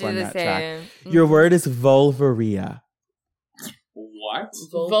think we have keep to do on the that track. same. Your word is vulvaria. What?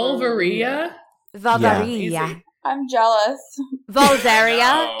 Vulvaria? Valgaria. Easy. I'm jealous. Valgaria,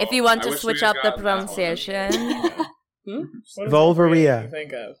 No, if you want I to wish switch we had up the gotten that one. pronunciation. What does Vulvaria.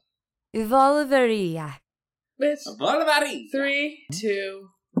 think of? Valgaria. Bitch. Vulvari. 3, 2,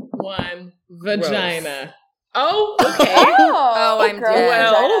 1. Vagina. Oh, okay. Oh, I'm gross dead.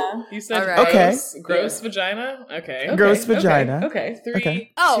 Well, vagina. you said All right. gross, Okay. gross vagina? Okay. Gross okay, vagina. Okay. 3,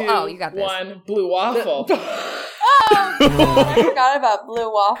 Okay. Oh, you got this. 1. Blue waffle. I forgot about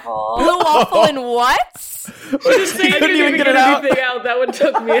blue waffle. Blue waffle and what? Just say I couldn't even get it out. anything out. That one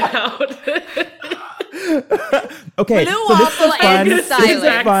took me out. Okay, Blue so this is a waffle fun. and This is silent.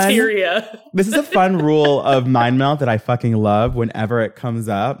 a fun. Bacteria. This is a fun rule of mind melt that I fucking love whenever it comes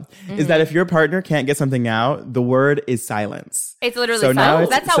up. Is that if your partner can't get something out, the word is silence. It's literally So now silence.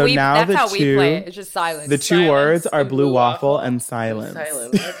 it's- That's how so we. now That's the how we two- play it. It's just silence. The two Silence words are and blue blue waffle waffle and silence.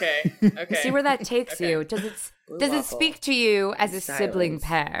 Silence. Okay. Okay. See where that takes you. Does it? Does it waffle. speak to you as a sibling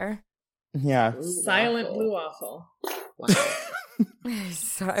Silence. pair? Yeah. Silent blue waffle. Wow.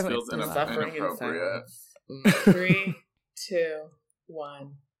 Silent Feels blue waffle. Suffering in inappropriate. silence. 3, 2,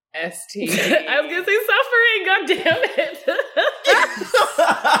 1. STD. I was gonna say suffering. God damn it.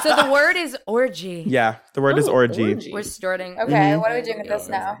 So the word is orgy. Yeah. The word is Oh, orgy. We're starting. Okay, what are we doing with this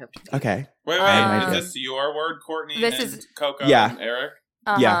now? Okay. Wait, Um, is this your word, Courtney? this and is- Coco Yeah. and Eric?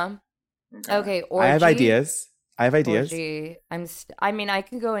 Uh-huh. Yeah. Okay. Orgy. I have ideas. Orgy. I mean, I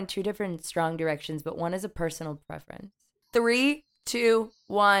can go in two different strong directions, but one is a personal preference. 3, 2,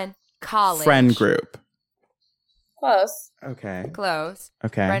 1. College. Friend group. Close. Okay. Close.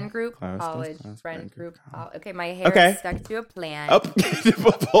 Okay. Friend group. Close, close, College. close, Friend group. college. Okay, my hair Okay. is stuck to a plant. Oh,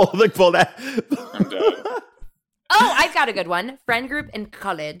 pull that. I'm dead. Oh, I've got a good one. Friend group in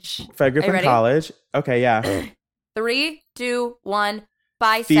college. Friend group Are you in ready? college. Okay, yeah. 3, 2, 1.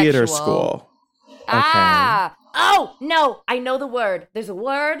 Bisexual. Theater school. Ah. Oh, no. I know the word. There's a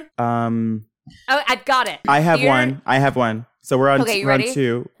word. Oh, Oh, I've got it. I have Theater- one. So we're on. Okay, you we're on ready?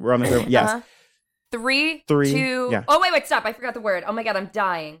 2. We're on the third. Yes. Uh-huh. 3, 3, 2. yeah. Oh, wait, stop. I forgot the word. Oh my God, I'm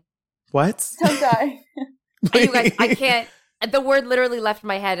dying. What? Don't die. You guys, I can't. The word literally left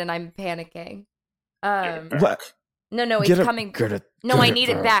my head and I'm panicking. What? No, it's Get it- coming. get it- No, get I it need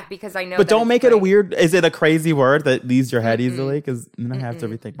it back. back because I know. But that don't it's make it a great. weird. Is it a crazy word that leaves your head Mm-mm. easily? Because then I have to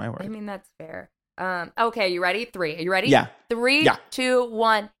Mm-mm. rethink my word. I mean, that's fair. Okay, you ready? 3. Are you ready? Yeah. 3, Yeah. 2,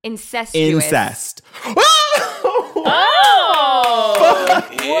 1. Incestuous. Incest. Oh!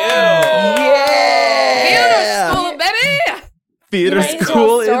 Theater school, baby. Theater You might tell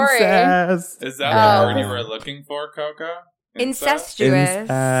school a story. incest. Is that Oh. the word you were looking for, Coco? Incestuous. I'm Incest.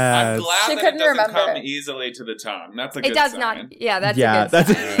 glad She that it couldn't doesn't remember. come easily to the tongue. That's a good It does sign. not. Yeah, that's Yeah, a good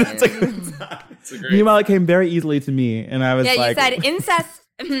that's sign. that's a good sign. It's a great Meanwhile, it came very easily to me, and I was Yeah, like, you said incest.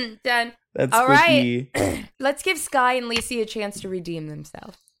 Done. That's All spooky. right. Let's give Sky and Lacey a chance to redeem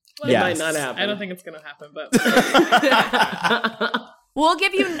themselves. Well, Yes. It might not happen. I don't think it's going to happen, but We'll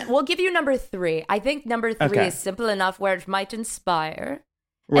give you number 3. I think number 3 Okay. is simple enough where it might inspire.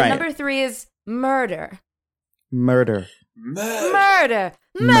 Right. And number 3 is murder. Murder. Murder.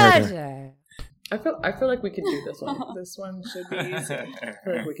 I feel like we can do this one. This one should be easy. I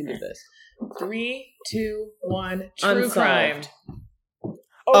feel like we can do this. 3, 2, 1. True crime.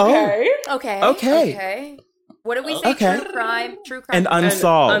 Okay. Okay. What did we say? Okay. True crime. And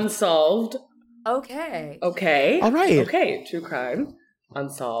unsolved. Unsolved. Okay. Okay. All right. Okay. True crime.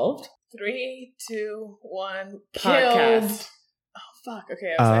 Unsolved. 3, 2, 1. Podcast. Killed. Oh, fuck.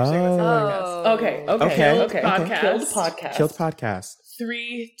 Okay, I was actually going to say podcast. Okay. Podcast. Killed podcast. Killed podcast.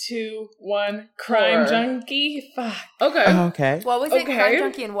 3, 2, 1. Crime junkie. Fuck. Okay. Okay. What was it? Crime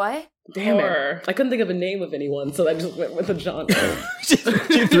junkie and what? Damn Horror. it. I couldn't think of a name of anyone, so I just went with a genre. she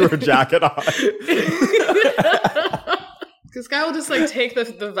threw her jacket on. Because Sky will just like take the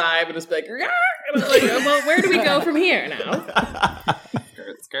vibe and just be like, "Rah!" And I'm like, well, where do we go from here now?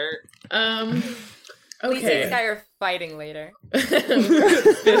 Skirt. Lacey and Okay. Sky are fighting later.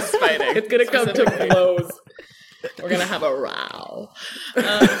 Fist fighting. It's going to come to Specifically. blows. We're going to have a row.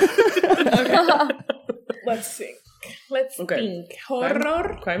 Okay. Let's think. Let's Okay. think.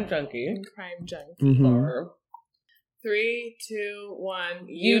 Horror. Crime junkie. Crime junkie. Mhm. Horror. 3, 2, 1. YouTube.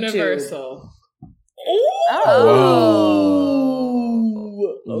 Universal.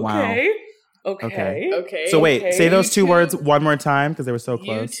 Oh. Wow. Okay. Okay. So wait, say those two YouTube. words one more time because they were so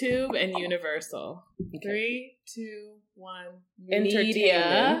close. YouTube and Universal. 3, 2, 1. Entertainment.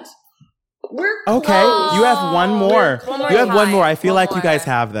 Media. We're Okay, close. you have one more. One more You have one time. more. I feel One like you guys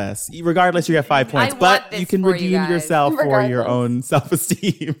more. have this. Regardless, you get 5 points, I but want this you can for you redeem guys. yourself for your Regardless. own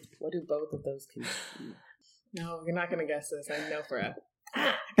self-esteem. What do both of those contain? No, you're not going to guess this. I know for a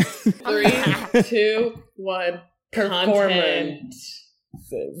 3, 2, 1. Content.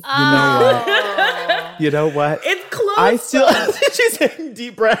 You know what? It's close. I still. She's taking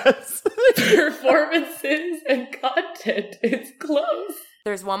deep breaths. Performances and content. It's close.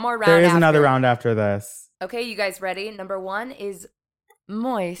 There's one more round. There is after. another round after this. Okay, you guys ready? Number 1 is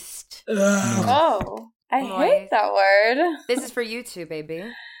moist. Oh, I Moist. hate that word. This is for you two, baby.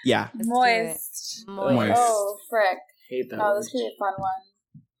 Yeah. Let's do Moist. it. Moist. Moist. Oh, frick. Hate that. Oh, this could be a fun one.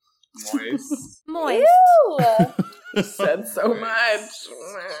 Moist. Moist. Ew. said so much.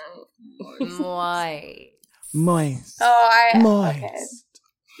 Moist. Moist. Oh, Moist. Okay.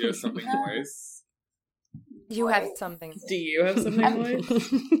 Do you have something moist? You have something. Do you have something moist?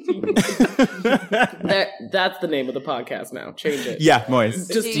 That's the name of the podcast now. Change it. Yeah,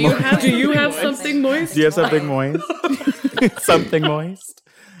 moist. Just Do you have do you have something something moist? Do you have something moist? Something moist?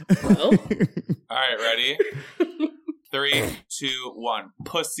 Well, All right, ready? 3, 2, 1.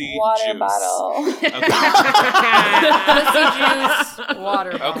 Pussy Water juice. bottle. Pussy juice,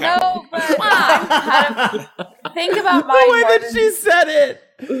 water bottle. Okay. No, but think about The mine way more that than- she said it.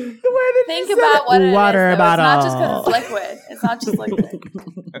 The way that Think she about said what it. it Water is. Though. bottle. It's not just because it's liquid. It's not just liquid.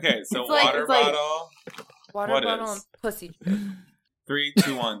 Okay, so It's like- water it's like- bottle. Water What bottle is? and pussy juice. 3,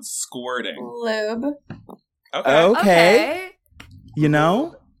 2, 1. Squirting. Lube. Okay. Okay. You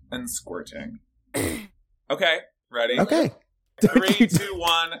know? And squirting. Okay, ready? Okay. 3, 2,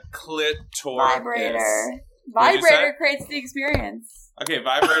 1. Clitoris. Vibrator. What'd you say? Vibrator creates the experience. Okay,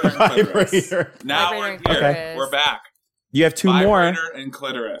 vibrator and clitoris. Vibrator. Now Vibrator we're and here. clitoris. We're back. You have two more. Vibrator and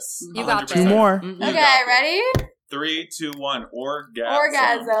clitoris. You got 100%. this. Two more. You Okay, got ready? 3, 2, 1. Orgasm.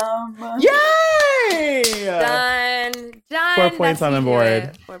 Orgasm. Yay! Done. 4 points That's on the you board. do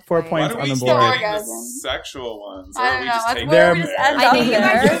it. 4 4 Why points do on we the keep board. getting the Orgasm. sexual ones? I Or don't we know. just That's take where They're- we just end I up think you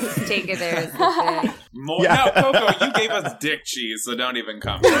guys there. just take it there. Is the thing. More, Yeah. No, Coco, you gave us dick cheese, so don't even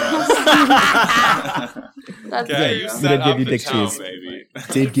come for us. That's Okay, true. you We set did up give you the dick tone, cheese. baby.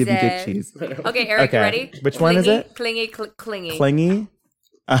 Did give you dick Exact- cheese. Okay, Eric, Okay. you ready? Which one is it? Clingy, clingy. Clingy?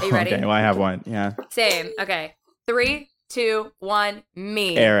 Oh, you ready? Okay, well, I have one. Yeah. Same. Okay. 3, 2, 1.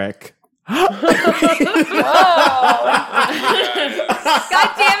 Me. Eric. Whoa. God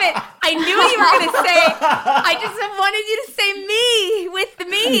damn it! I knew you were gonna say. I just wanted you to say me with the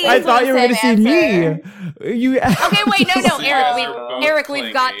me. I thought you were going to see Same me. answer. You. Okay, wait, no, You Eric, guys we, are both Eric,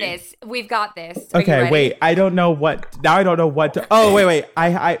 we've got clingy. this. We've got this. Are you Okay, ready? wait. I don't know what. Now I don't know what to. Oh, wait.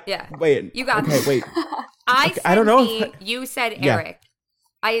 I. Yeah. Wait. You got Okay, this. wait. I Okay, said I don't know me. if You said Yeah. Eric.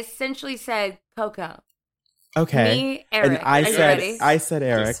 I essentially said Coco. Okay. Me, Eric. And I Are you said. ready? I said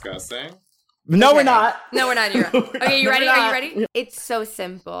Eric. Disgusting. No, Okay. we're not. No, we're not. You're okay. You No, ready? we're Are you not. ready? It's so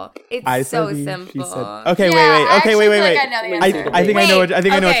simple. It's I so said me, simple. She said. Okay, Yeah, wait. I Okay, actually wait. feel like I know the answer. I think I know what. I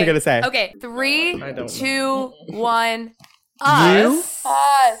think I know what okay, you're gonna say. Okay, 3, I don't know. 2, 1. Us.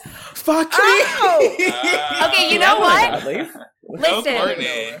 Fuck me. Okay, you know what? Listen,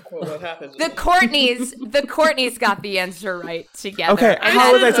 What happened? the Courtneys got the answer right together. Okay, and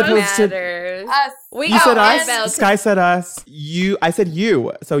how was I that's what supposed to? matters. Us. You said us. Annabelle, Sky said us. I said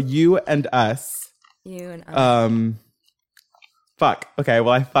you. So you and us. You and us. Fuck. Okay,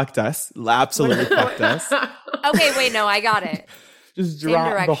 well I fucked us. Absolutely fucked us. Okay, wait, no, I got it. Just Same drop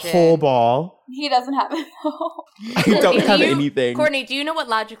the direction. whole ball. He doesn't have it. I don't have Do you- anything. Courtney, do you know what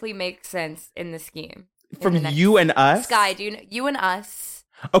logically makes sense in the scheme? From you and us? Sky, do you know you and us?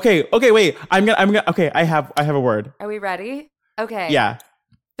 Okay, wait. I'm gonna okay, I have a word. Are we ready? Okay. Yeah.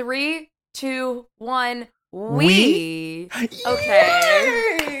 3, 2, 1. We? We.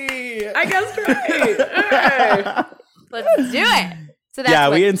 Okay. Yay! I guessed right. Let's do it. So that's Yeah,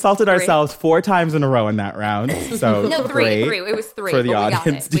 we what- insulted 3. ourselves 4 times in a row in that round. So No, 3. great 3. It was 3 for the but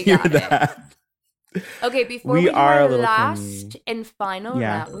audience we to hear got it. that. Okay, before We we do are a our little last clingy. and final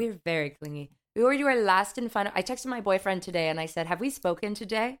Yeah. round, we're very clingy. Before we do our last and final, I texted my boyfriend today and I said, "Have we spoken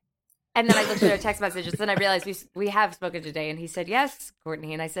today?" And then I looked at our text messages and I realized we have spoken today. And he said, "Yes,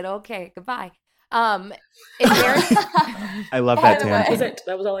 Courtney." And I said, "Okay, goodbye." Embarrassing. I love By that the way. tangent.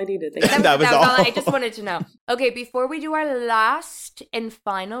 That was all I needed. Thank you. That was all. I just wanted to know. Okay, before we do our last and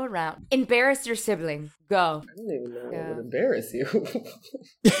final round, embarrass your sibling. Go. I don't even know Yeah. what would embarrass you.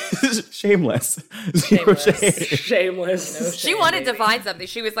 Shameless. Zero shame. Shameless. No She shame, wanted to baby. find something.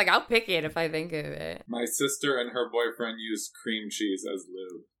 She was like, "I'll pick it if I think of it." My sister and her boyfriend used cream cheese as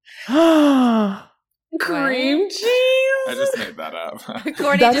lube. Cream cheese. I just made that up.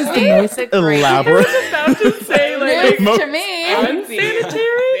 Courtney That just is the made most the great- elaborate. I was about to say like News to me.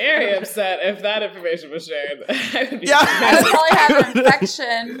 unsanitary. Very upset if that information was shared. I would be I would probably have an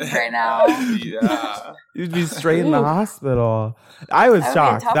infection right now. Yeah. You'd be straight in the hospital. I was That would be a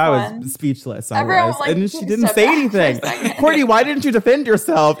shocked. tough That one. was speechless. Everyone, I was. like, And she didn't stepped say back for a anything. second. Courtney, why didn't you defend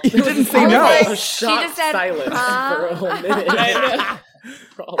yourself? You didn't say I was no. like- shocked just said, silence for a whole minute.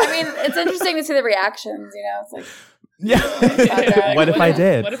 I mean, it's interesting to see the reactions, you know? It's like, Yeah. What if I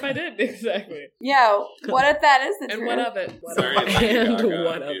did? What if I did? Exactly. yeah, what if that is the And truth? what of it? What Sorry, of it? Lady And Gaga,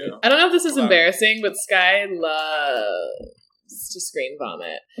 what of it? you. I don't know if this is Hold on. embarrassing, but Sky loves to screen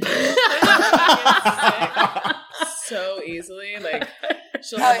vomit. So easily. Like,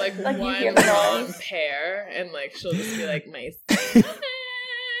 she'll have like like you one hear the long noise. pair, and like she'll just be like, my stomach.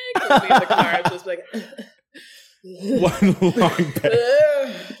 We'll be in the car, and she'll just be like, One long bit.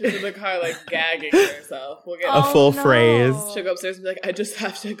 just in the car, like gagging herself. We'll get A full phrase. She'll go upstairs and be like, I just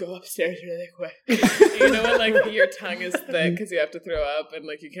have to go upstairs really quick. You know when like your tongue is thick because you have to throw up and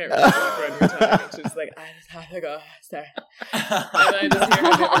like you can't really run your tongue. And she's like, I just have to go upstairs. And I just hear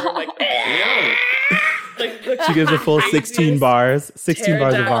her in the room like She gives a full 16 bars. 16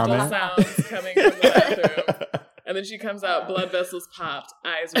 bars of pterodactyl vomit. sounds coming from the bathroom. And then she comes out, blood vessels popped,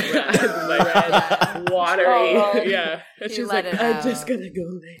 eyes red, like watery. Oh. Yeah. And You she's let like, it I'm out. just gonna go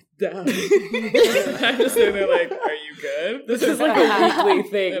lay down. I'm just sitting there like, are you good? This is like a weekly It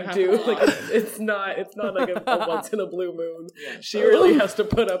thing, happens too. a lot. Like it's not like a once in a blue moon. She really has to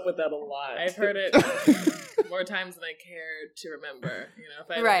put up with that a lot. I've heard it more times than I care to remember. You know,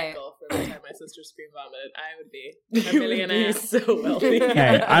 if I had Right. a nickel for the time my sister scream vomited, I would be You a would millionaire. be so wealthy.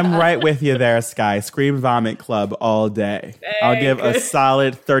 Hey, I'm right with you there, Sky. Scream Vomit Club all day. I'll give a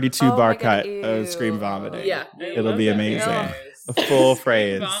solid 32 Oh my bar God, cut ew. of Scream Vomiting. Yeah. It'll be amazing. Yeah. A full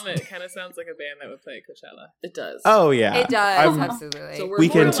phrase. Vomit kind of sounds like a band that would play at Coachella. It does. Oh, yeah. It does, I'm- absolutely. So we're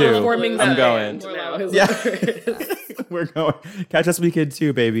Weekend more two. forming I'm that going. band now, is Yeah. what it is. We're going. Catch us weekend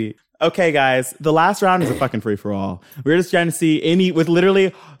 2, baby. Okay, guys. The last round is a fucking free for all. We're just trying to see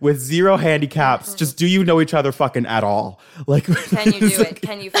with zero handicaps. Just do you know each other fucking at all? Like, Can you do it?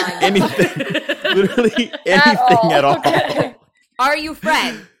 Can you find anything? Literally anything at all. Okay. Are you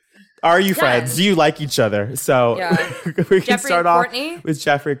friends? Are you friends? Do you like each other? So Yeah. we can Jeffrey start and off Courtney? with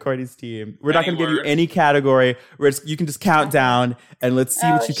Jeffrey and Courtney's team. We're not Any going to give you word? any category. You can just count down and let's see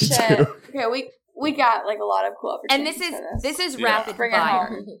what you can do. Okay, we got like a lot of cool And opportunities this is Yeah. rapid Bring it fire.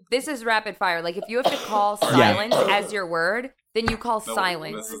 home. This is rapid fire. Like if you have to call silence as your word, then you call No,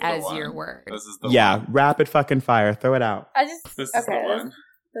 silence this is the as one. your word. This is the Yeah, one. rapid fucking fire. Throw it out. I just This is okay. the one.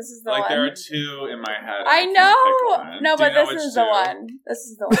 This is the Like one. there are two in my head. I can't know. pick one. No, Do you but know this which is the two? one. This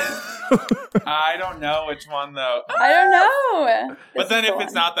is the one. I don't know which one though. I don't know. But This then is if the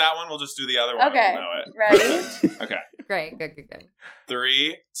it's one. not that one, we'll just do the other one. Okay. We'll know it. Ready? Okay. Great, good.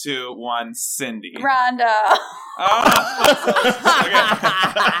 3, 2, 1. Cindy. Rhonda. Oh.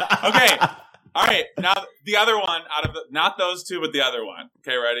 Okay. All right, now the other one out of not those two, but the other one.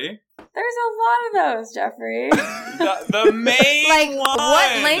 Okay, ready? There's a lot of those, Jeffrey. The main one.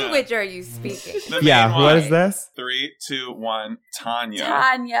 What language are you speaking? Yeah, what is this? 3, 2, 1. Tanya.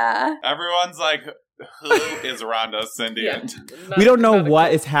 Tanya. Everyone's like, who is Rhonda, Cindy? Yeah. We don't know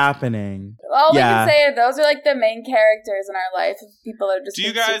what is happening. All we can say those are like the main characters in our life. People that are just Do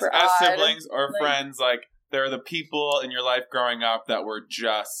you guys, super as odd. siblings or friends, like, there are the people in your life growing up that were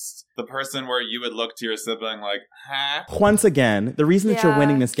just the person where you would look to your sibling like, huh? Once again, the reason that you're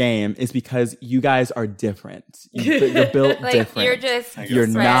winning this game is because you guys are different. You're built like, different. You're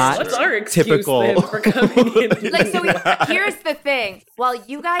not What's our excuse typical. then for coming in? Here's the thing. While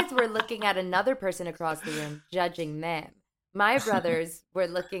you guys were looking at another person across the room, judging them, my brothers were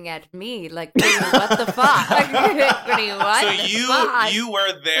looking at me like, what the fuck? So you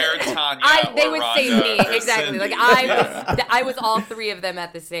were there, Tanya. They would say me, exactly. Like I was all three of them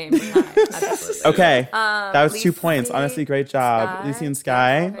at the same time. Absolutely. Okay, that was 2 points. Honestly, great job. Lizzie and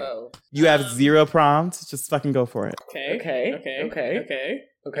Sky. You have 0 prompts. Just fucking go for it.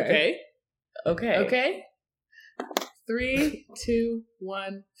 Okay. 3, 2,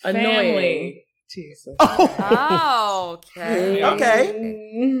 1. Annoying. Family. Jesus. Oh, okay.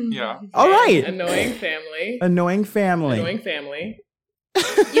 Okay. Yeah. All right. Annoying family. Annoying family. Annoying family.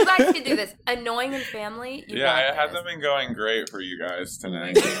 You guys can do this. Annoying and family. You Yeah, got it hasn't been going great for you guys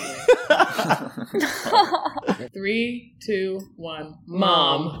tonight. 3, 2, 1.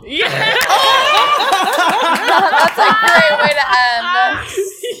 Mom. Yeah. That's a great way to end.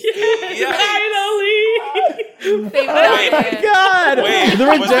 Finally. Oh my God! Wait, the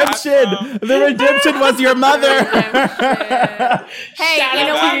redemption! The redemption was your mother. Hey, Shout you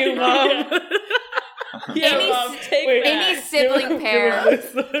know out what? to you, Mom. Any sibling pair,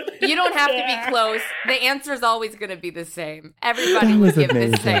 you don't have to be close. The answer is always going to be the same. Everybody would give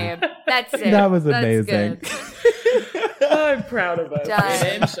the same. That's it. That was That's amazing. Oh, I'm proud of us.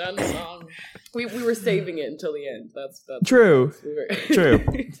 Done. We were saving it until the end. That's True. True.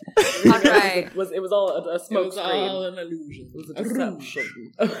 All right. It was all a smoke screen. It was all an illusion. It was a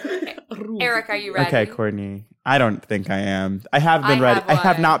deception. Eric, are you ready? Okay, Courtney. I don't think I am. I have been ready. I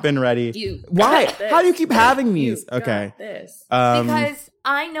have not been ready. Why? How do you keep having these? Okay. Because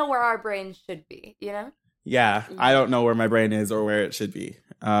I know where our brains should be, you know? Yeah, I don't know where my brain is or where it should be.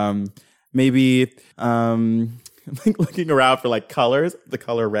 Maybe like looking around for like colors, the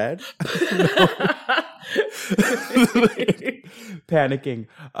color red. Panicking.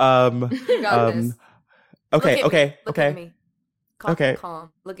 You got this. Okay. Look at me. Calm, Okay.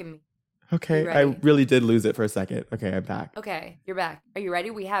 Calm. Look at me. Okay, You I ready? really did lose it for a second. Okay, I'm back. Okay, you're back. Are you ready?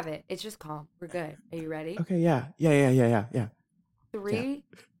 We have it. It's just calm. We're good. Are you ready? Okay, yeah. 3,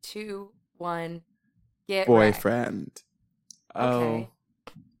 2, 1. Get Boyfriend. Okay.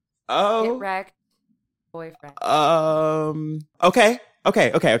 Oh. Get wrecked. Boyfriend. Okay.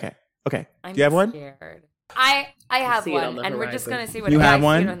 I'm Do you have one? scared. I have see it on one, the and we're just horizon. gonna see what You it have is.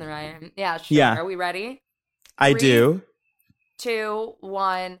 one? See it on the horizon. Yeah, sure. Yeah. Are we ready? I 3, do. 2,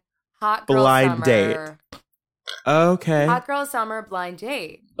 1. Hot girl Blind summer. date. Okay. Hot girl summer blind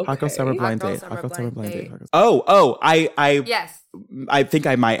date. Hot girl summer blind Hot girl date. summer Hot girl summer blind blind date. date. Oh, I Yes, think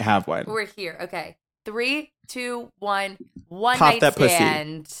I might have one. we're here. Okay. 3, 2, 1. One Pop night that pussy.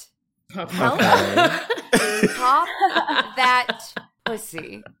 stand. Okay. Pop that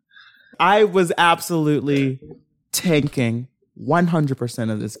pussy. I was absolutely tanking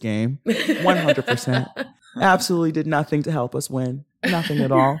 100% of this game. 100%. Absolutely did nothing to help us win. Nothing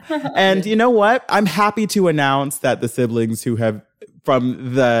at all. And you know what? I'm happy to announce that the siblings who have,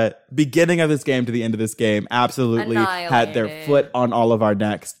 from the beginning of this game to the end of this game, absolutely had their Annihilated. foot on all of our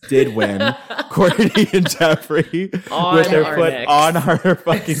necks, did win. Courtney and Jeffrey, with their our foot necks. on our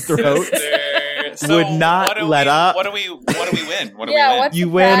fucking throats. So Would not what do let we, up. What do we win? What do Yeah, we win? what's You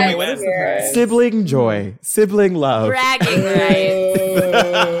the win. prize What is the here? prize? Sibling joy, sibling love, Bragging rights.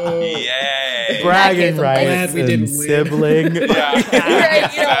 Yay. bragging rights, glad we and didn't win. sibling.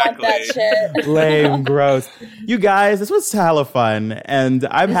 Right, you don't want that shit. Lame, gross. You guys, this was hella fun. And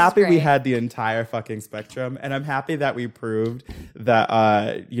I'm This is happy we great. had the entire fucking spectrum. And I'm happy that we proved that,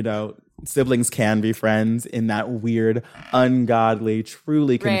 siblings can be friends in that weird, ungodly,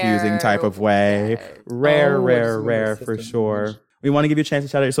 truly confusing Rare. type of way. Yes. Rare, Oh, rare, it's rare system for knowledge. sure. We want to give you a chance to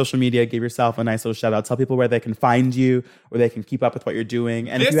shout out your social media. Give yourself a nice little shout out. Tell people where they can find you, where they can keep up with what you're doing.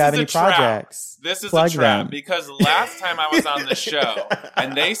 And if This you have is any a trap. projects, This is plug a trap them. because last time I was on the show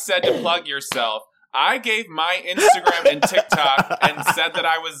and they said to plug yourself, I gave my Instagram and TikTok and said that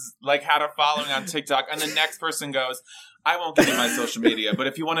I was had a following on TikTok, and the next person goes, I won't give you my social media, but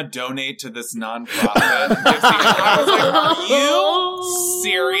if you want to donate to this nonprofit, I was like, are you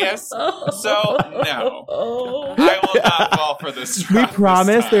serious? So, no. I will not fall for this trap. We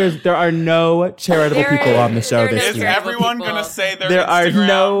promise there are no charitable people on the show this Is week. everyone going to say their There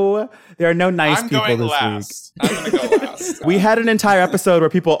Instagram? are no nice people going this last. I'm going to go last. We had an entire episode where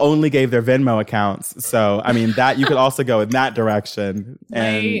people only gave their Venmo accounts. So, I mean, that you could also go in that direction.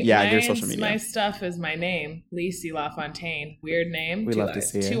 And your social media. My stuff is my name, Lisi LaFontaine. Weird name. We love to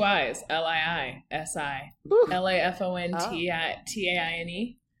see it. 2 eyes. Liisi.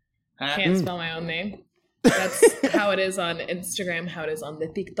 LAFONTAINE. Can't spell my own name. That's how it is on Instagram, how it is on the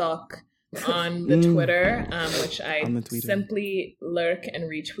TikTok, on the Twitter, which I simply lurk and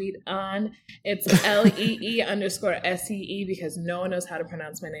retweet on. It's LEE_SEE because no one knows how to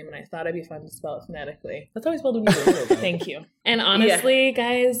pronounce my name, and I thought it'd be fun to spell it phonetically. That's how we spelled it. Thank you. And honestly,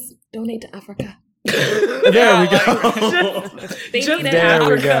 guys, donate to Africa. There we go. There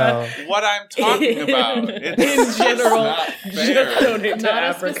we go. What I'm talking about. It's in general. Not fair. Donate to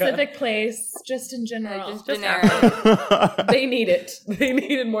Africa. A specific place, just in general. Just generic. They need it. They need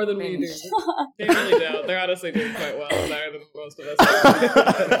it more than we do. They really do. They're honestly doing quite well. Better than most of us.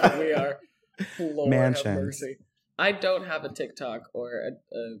 We are. Lord Mansions. have mercy. I don't have a TikTok or a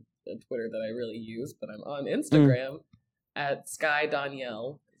Twitter that I really use, but I'm on Instagram at Sky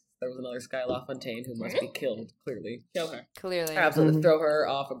Danielle. There was another Sky LaFontaine who must be killed. Clearly, kill her. Clearly, absolutely throw her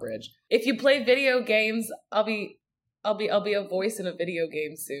off a bridge. If you play video games, I'll be a voice in a video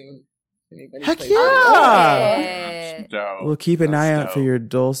game soon. Heck yeah! Dope. We'll keep an eye out for your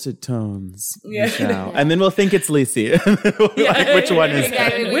dulcet tones. Yeah. And then we'll think it's Lisi. Which one is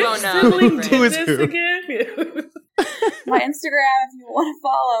it? We won't know. Who is who? My Instagram, if you want to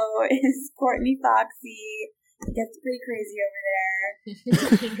follow, is Courtney Foxy. It gets pretty crazy over there.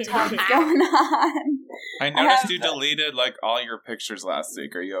 Tons going on. I noticed you deleted all your pictures last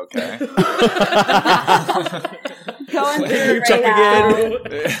week. Are you okay? Going through it right now.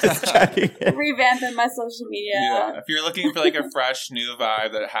 Just checking in. Revamping my social media. Yeah. If you're looking for a fresh new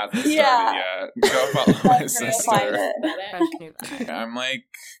vibe that hasn't started yet, go follow my sister. I'm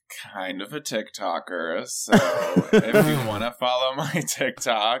kind of a TikToker, so if you want to follow my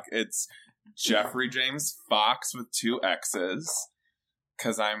TikTok, it's Jeffrey James Fox with 2 X's,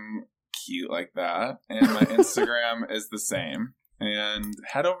 because I'm cute like that. And my Instagram is the same. And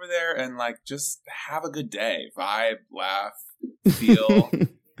head over there and just have a good day. Vibe, laugh, feel,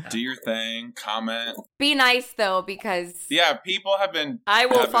 do your thing, comment. Be nice though, because people have been. I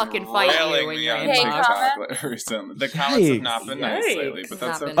will fucking fight you when you're in TikTok recently. The comments have not been nice lately, but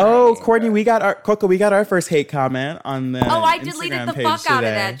that's okay. Oh, Courtney, we got our first hate comment on the. Oh, I deleted the fuck out of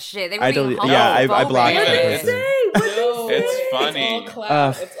that shit. They were I blocked that person. It's funny.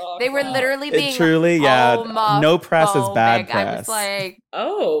 They were literally being no press is bad press. I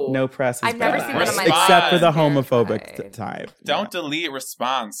was no press is I've bad never seen one of my except for the homophobic type. Don't delete,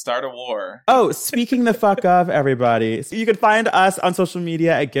 respond, start a war. Oh, speaking the fuck of, everybody, so you can find us on social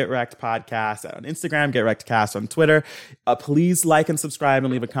media at Get Wrecked Podcast, on Instagram, Get Wrecked Cast on Twitter. Please like and subscribe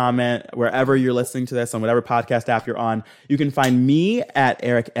and leave a comment wherever you're listening to this, on whatever podcast app you're on. You can find me at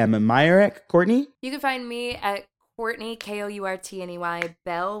Eric M. Myrick. Courtney? You can find me at Courtney, Kourtney,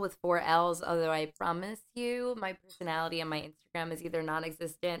 Bell with 4 L's, although I promise you my personality on my Instagram is either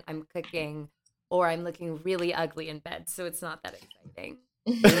non-existent, I'm cooking, or I'm looking really ugly in bed, so it's not that exciting.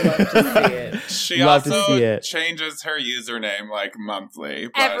 Love to see it. She also changes her username monthly.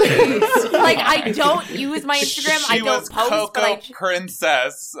 But I don't use my Instagram. I don't post. Coco but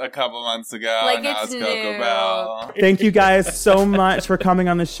Princess a couple months ago. And now it's Coco Bell. Thank you guys so much for coming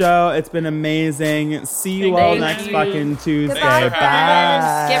on the show. It's been amazing. See you all next fucking Tuesday. Bye.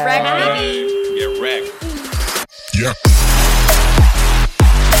 Bye. Get wrecked, baby. Get wrecked. Yeah.